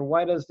that? Or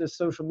why does this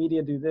social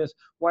media do this?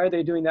 Why are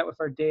they doing that with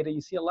our data?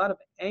 You see a lot of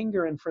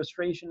anger and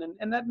frustration,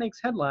 and that makes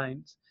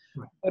headlines.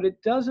 Right. but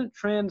it doesn't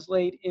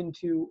translate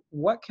into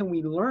what can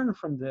we learn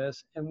from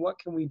this and what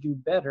can we do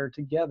better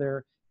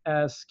together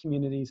as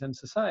communities and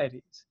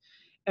societies.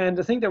 And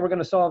to think that we're going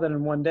to solve that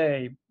in one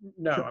day,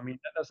 no, Sure. I mean,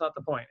 that's not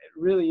the point. It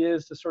really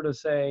is to sort of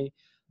say,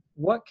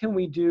 what can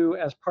we do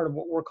as part of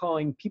what we're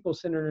calling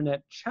People-Centered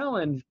Internet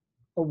Challenge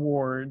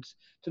Awards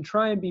to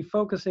try and be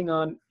focusing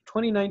on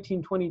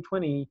 2019,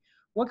 2020,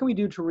 what can we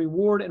do to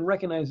reward and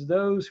recognize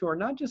those who are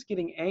not just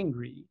getting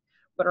angry,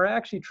 but are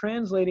actually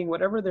translating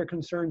whatever their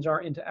concerns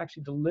are into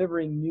actually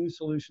delivering new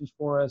solutions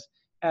for us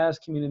as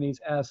communities,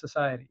 as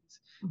societies.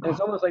 And it's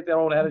almost like that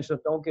old adage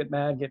of don't get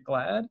mad, get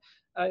glad.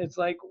 It's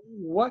like,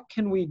 what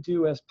can we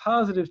do as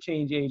positive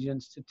change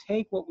agents to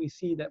take what we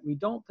see that we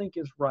don't think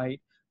is right,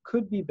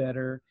 could be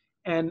better,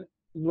 and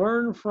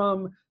learn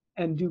from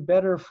and do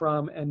better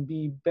from and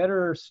be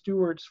better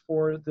stewards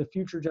for the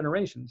future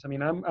generations. I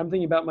mean, I'm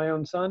thinking about my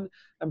own son.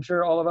 I'm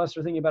sure all of us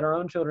are thinking about our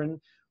own children.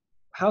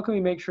 How can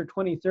we make sure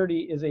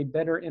 2030 is a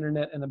better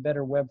internet and a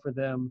better web for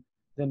them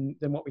than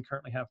what we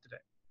currently have today?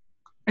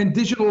 And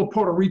Digital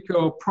Puerto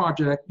Rico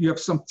project, you have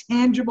some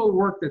tangible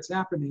work that's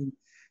happening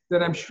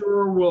that I'm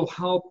sure will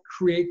help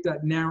create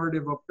that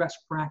narrative of best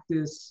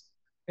practice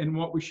and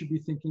what we should be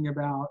thinking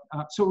about.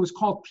 So it was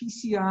called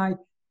PCI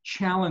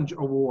Challenge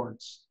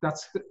Awards. Did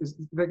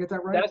I get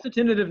that right? That's the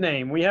tentative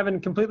name. We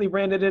haven't completely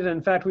branded it.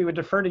 In fact, we would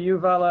defer to you,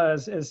 Vala,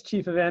 as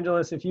chief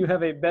evangelist. If you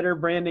have a better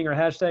branding or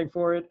hashtag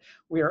for it,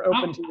 we are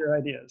open to your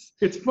ideas.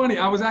 It's funny.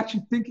 I was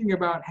actually thinking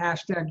about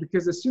hashtag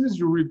because as soon as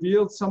you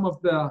revealed some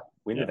of the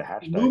We need a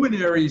hashtag.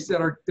 luminaries that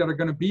are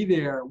going to be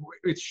there,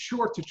 it's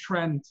sure to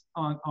trend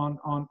on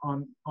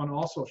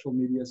all social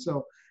media.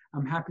 So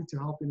I'm happy to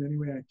help in any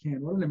way I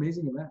can. What an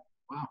amazing event!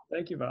 Wow.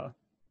 Thank you, Vala.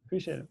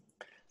 Appreciate it.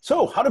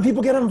 So how do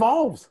people get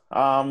involved?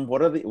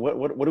 What do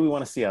we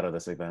want to see out of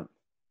this event?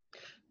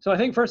 So I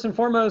think first and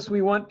foremost,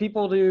 we want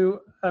people to,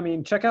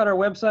 check out our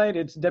website.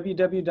 It's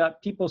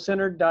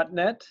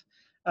www.peoplecentered.net.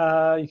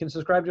 You can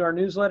subscribe to our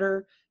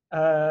newsletter.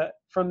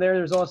 From there,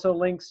 there's also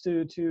links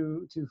to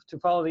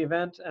follow the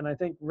event. And I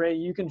think, Ray,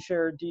 you can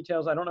share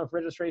details. I don't know if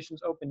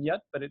registration's open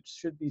yet, but it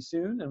should be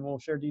soon, and we'll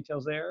share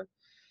details there.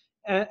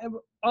 And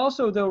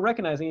also, though,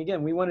 recognizing,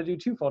 again, we want to do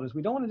twofold.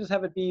 We don't want to just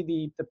have it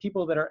be the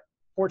people that are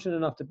fortunate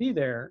enough to be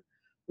there.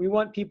 We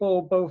want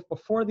people both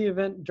before the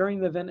event, during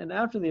the event, and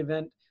after the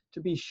event to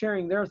be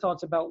sharing their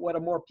thoughts about what a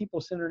more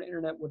people-centered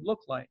internet would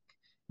look like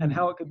and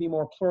how it could be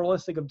more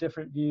pluralistic of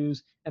different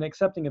views and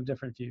accepting of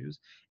different views.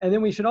 And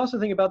then we should also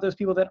think about those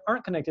people that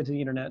aren't connected to the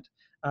internet.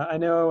 I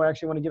know I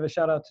actually want to give a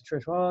shout out to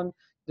Trish Wong.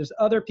 There's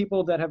other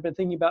people that have been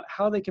thinking about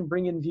how they can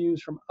bring in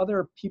views from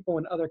other people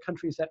in other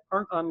countries that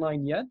aren't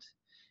online yet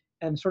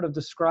and sort of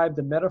describe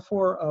the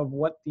metaphor of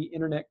what the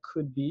internet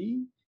could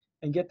be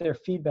and get their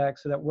feedback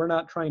so that we're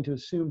not trying to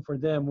assume for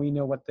them we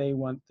know what they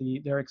want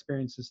their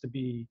experiences to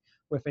be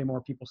with a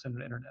more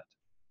people-centered internet.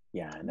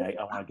 Yeah, and I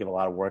want to give a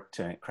lot of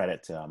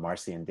credit to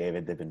Marcy and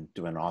David. They've been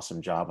doing an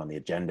awesome job on the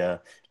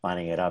agenda,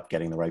 lining it up,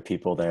 getting the right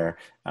people there.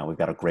 We've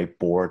got a great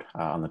board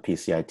on the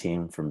PCI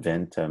team, from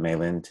Vin to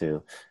Maylin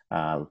to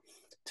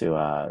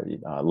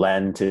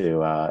Len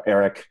to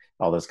Eric.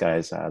 All those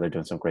guys, they're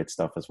doing some great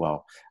stuff as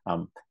well.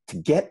 To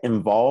get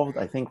involved,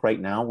 I think right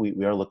now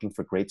we are looking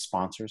for great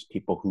sponsors,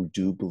 people who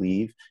do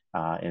believe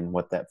in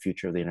what that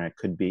future of the internet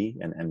could be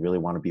and really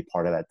want to be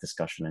part of that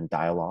discussion and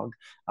dialogue.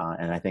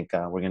 And I think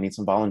we're going to need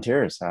some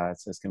volunteers.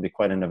 It's going to be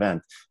quite an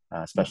event,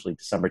 especially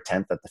December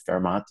 10th at the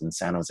Fairmont in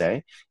San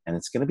Jose. And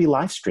it's going to be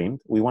live streamed.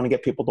 We want to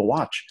get people to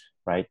watch.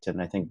 Right.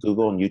 And I think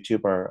Google and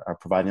YouTube are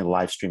providing the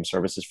live stream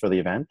services for the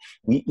event.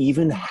 We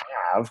even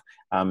have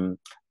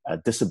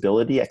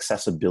disability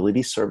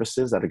accessibility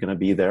services that are going to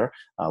be there.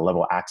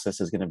 Level Access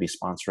is going to be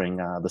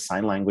sponsoring the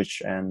sign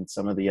language and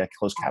some of the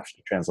closed caption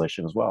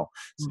translation as well.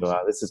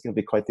 So this is going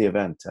to be quite the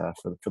event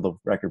for the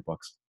record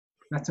books.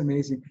 That's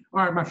amazing.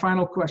 All right, my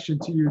final question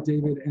to you,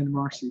 David and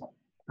Marcy.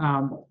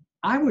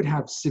 I would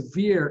have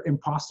severe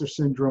imposter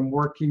syndrome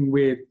working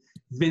with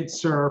Vint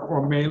Cerf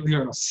or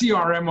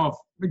CRM of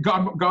the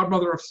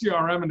godmother of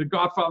CRM and the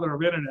godfather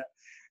of internet.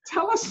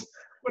 Tell us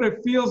what it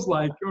feels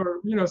like, or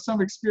some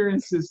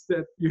experiences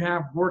that you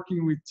have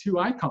working with two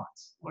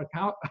icons. Like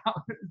how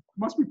it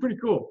must be pretty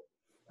cool.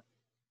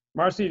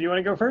 Marcy, do you want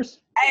to go first?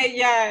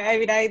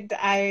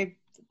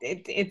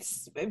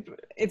 It's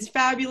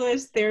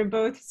fabulous. They're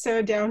both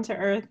so down to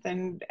earth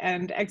and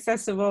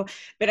accessible.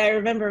 But I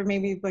remember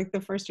maybe like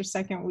the first or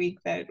second week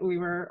that we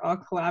were all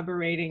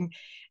collaborating,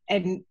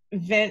 and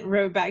Vint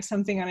wrote back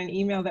something on an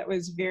email that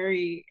was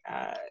very,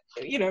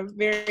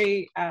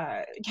 very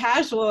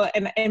casual.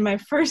 And my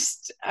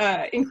first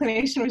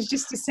inclination was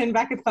just to send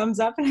back a thumbs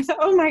up. And I thought,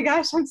 oh my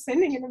gosh, I'm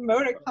sending an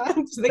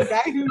emoticon to the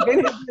guy who did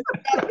it.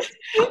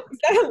 Is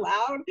that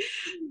allowed?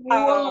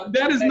 Well,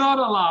 that is not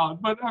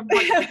allowed, but I'm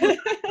like,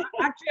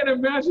 I can't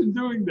imagine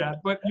doing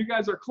that, but you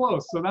guys are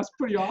close. So that's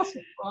pretty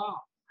awesome.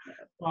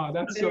 Wow,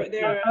 that's so.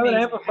 I would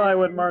amplify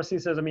what Marcy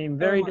says. I mean,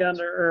 very down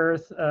to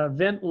earth.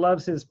 Vint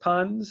loves his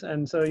puns,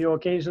 and so you'll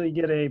occasionally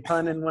get a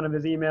pun in one of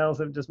his emails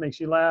that just makes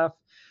you laugh.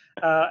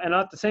 And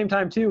at the same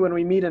time, too, when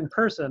we meet in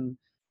person,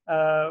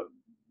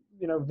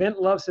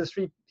 Vint loves his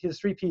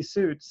three-piece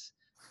suits.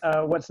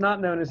 What's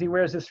not known is he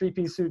wears his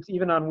three-piece suits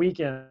even on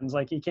weekends.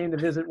 Like he came to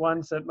visit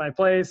once at my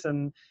place,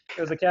 and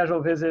it was a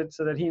casual visit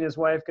so that he and his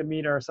wife could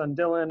meet our son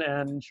Dylan.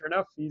 And sure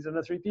enough, he's in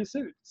a three-piece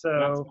suit. So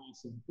that's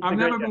awesome. I've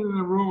never been in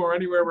a room or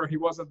anywhere where he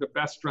wasn't the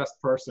best dressed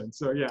person.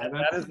 So yeah,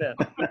 that is it.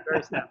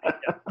 Very snappy.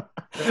 Yeah.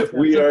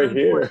 We are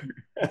here.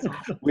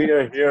 We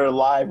are here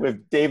live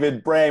with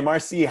David Bray,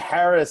 Marcy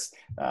Harris,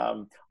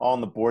 all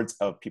on the boards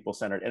of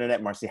People-Centered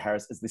Internet. Marcy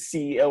Harris is the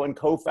CEO and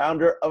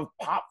co-founder of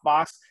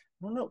PopVox.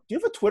 I don't know. Do you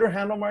have a Twitter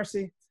handle,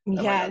 Marcy?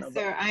 Yeah,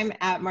 so I'm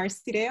at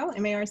Marcy Dale,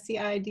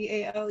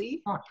 Marcidale.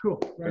 Oh, cool.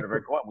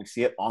 Very cool. We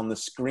see it on the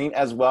screen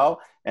as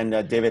well. And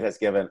David has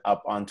given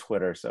up on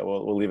Twitter, so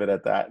we'll leave it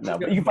at that. No,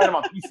 but you can find him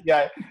on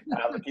PCI.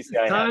 The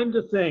PCI. Time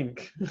to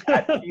think.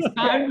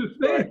 Time to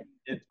think.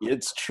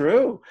 It's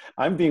true.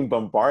 I'm being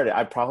bombarded.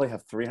 I probably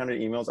have 300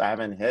 emails I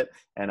haven't hit,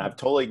 and I've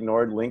totally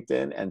ignored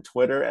LinkedIn and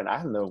Twitter, and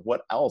I don't know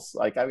what else.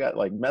 Like I've got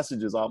like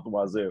messages off the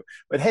wazoo.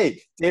 But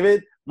hey,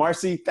 David,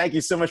 Marcy, thank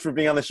you so much for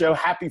being on the show.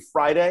 Happy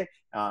Friday,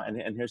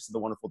 and here's to the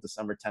wonderful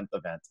December 10th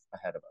event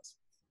ahead of us.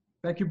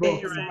 Thank you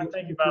both.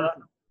 Thank you, Bala.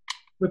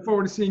 Look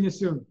forward to seeing you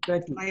soon.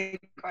 Thank you.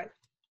 Bye.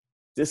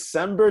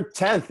 December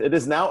 10th. It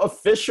is now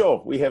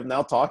official. We have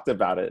now talked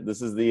about it.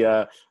 This is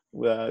the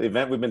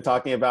event we've been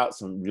talking about.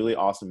 Some really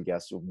awesome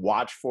guests.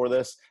 Watch for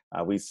this.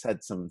 We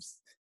had some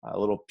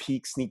little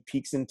sneak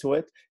peeks into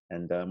it.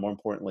 And more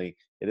importantly,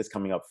 it is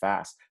coming up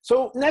fast.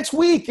 So next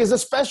week is a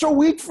special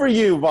week for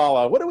you,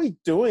 Vala. What are we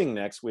doing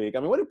next week? I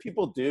mean, what do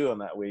people do on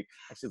that week?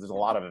 Actually, there's a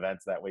lot of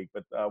events that week,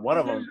 but one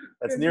of them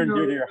that's near and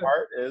dear to your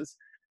heart is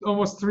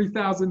almost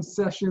 3,000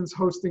 sessions,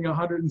 hosting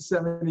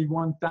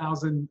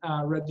 171,000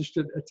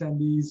 registered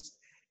attendees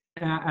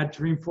at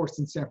Dreamforce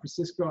in San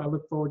Francisco. I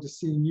look forward to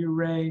seeing you,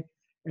 Ray,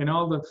 and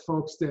all the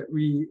folks that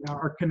we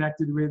are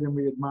connected with and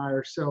we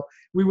admire. So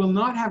we will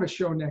not have a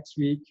show next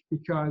week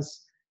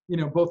because,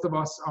 both of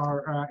us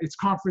are, it's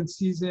conference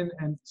season,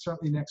 and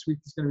certainly next week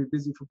is going to be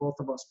busy for both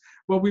of us.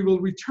 But we will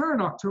return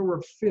October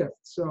 5th.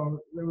 So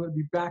we will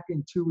be back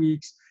in 2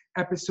 weeks,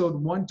 episode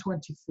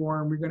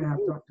 124, and we're going to have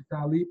Dr.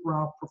 Dalip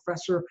Rao,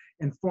 professor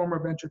and former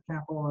venture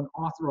capital and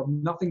author of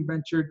Nothing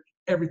Ventured,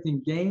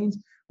 Everything Gains.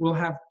 We'll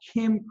have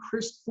Kim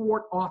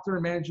Christford, author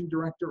and managing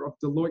director of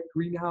Deloitte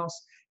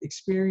Greenhouse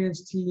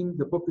Experience Team.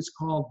 The book is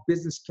called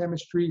Business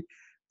Chemistry,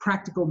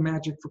 Practical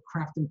Magic for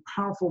Crafting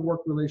Powerful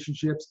Work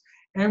Relationships.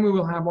 And we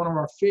will have one of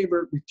our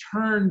favorite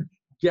return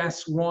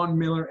guests, Ron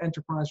Miller,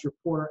 enterprise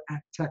reporter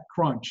at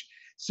TechCrunch.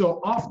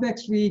 So off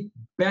next week,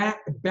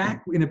 back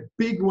in a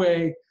big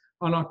way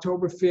on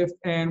October 5th.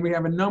 And we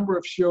have a number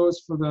of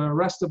shows for the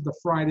rest of the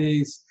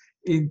Fridays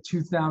in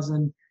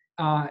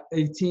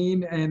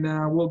 2018.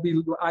 And we'll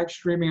be live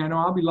streaming. I know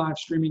I'll be live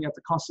streaming at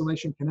the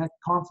Constellation Connect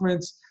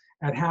conference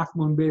at Half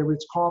Moon Bay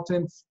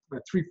Ritz-Carlton,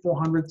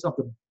 300-400 of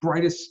the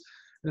brightest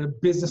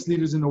business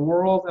leaders in the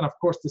world. And of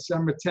course,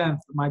 December 10th,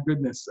 my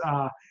goodness,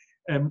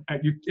 it's a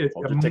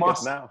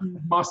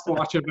must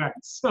watch event.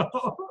 So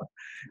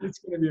it's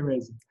going to be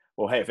amazing.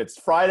 Well, hey, if it's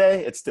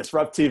Friday, it's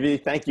Disrupt TV.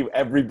 Thank you,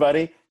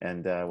 everybody.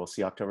 And we'll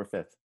see you October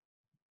 5th.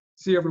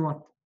 See you,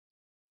 everyone.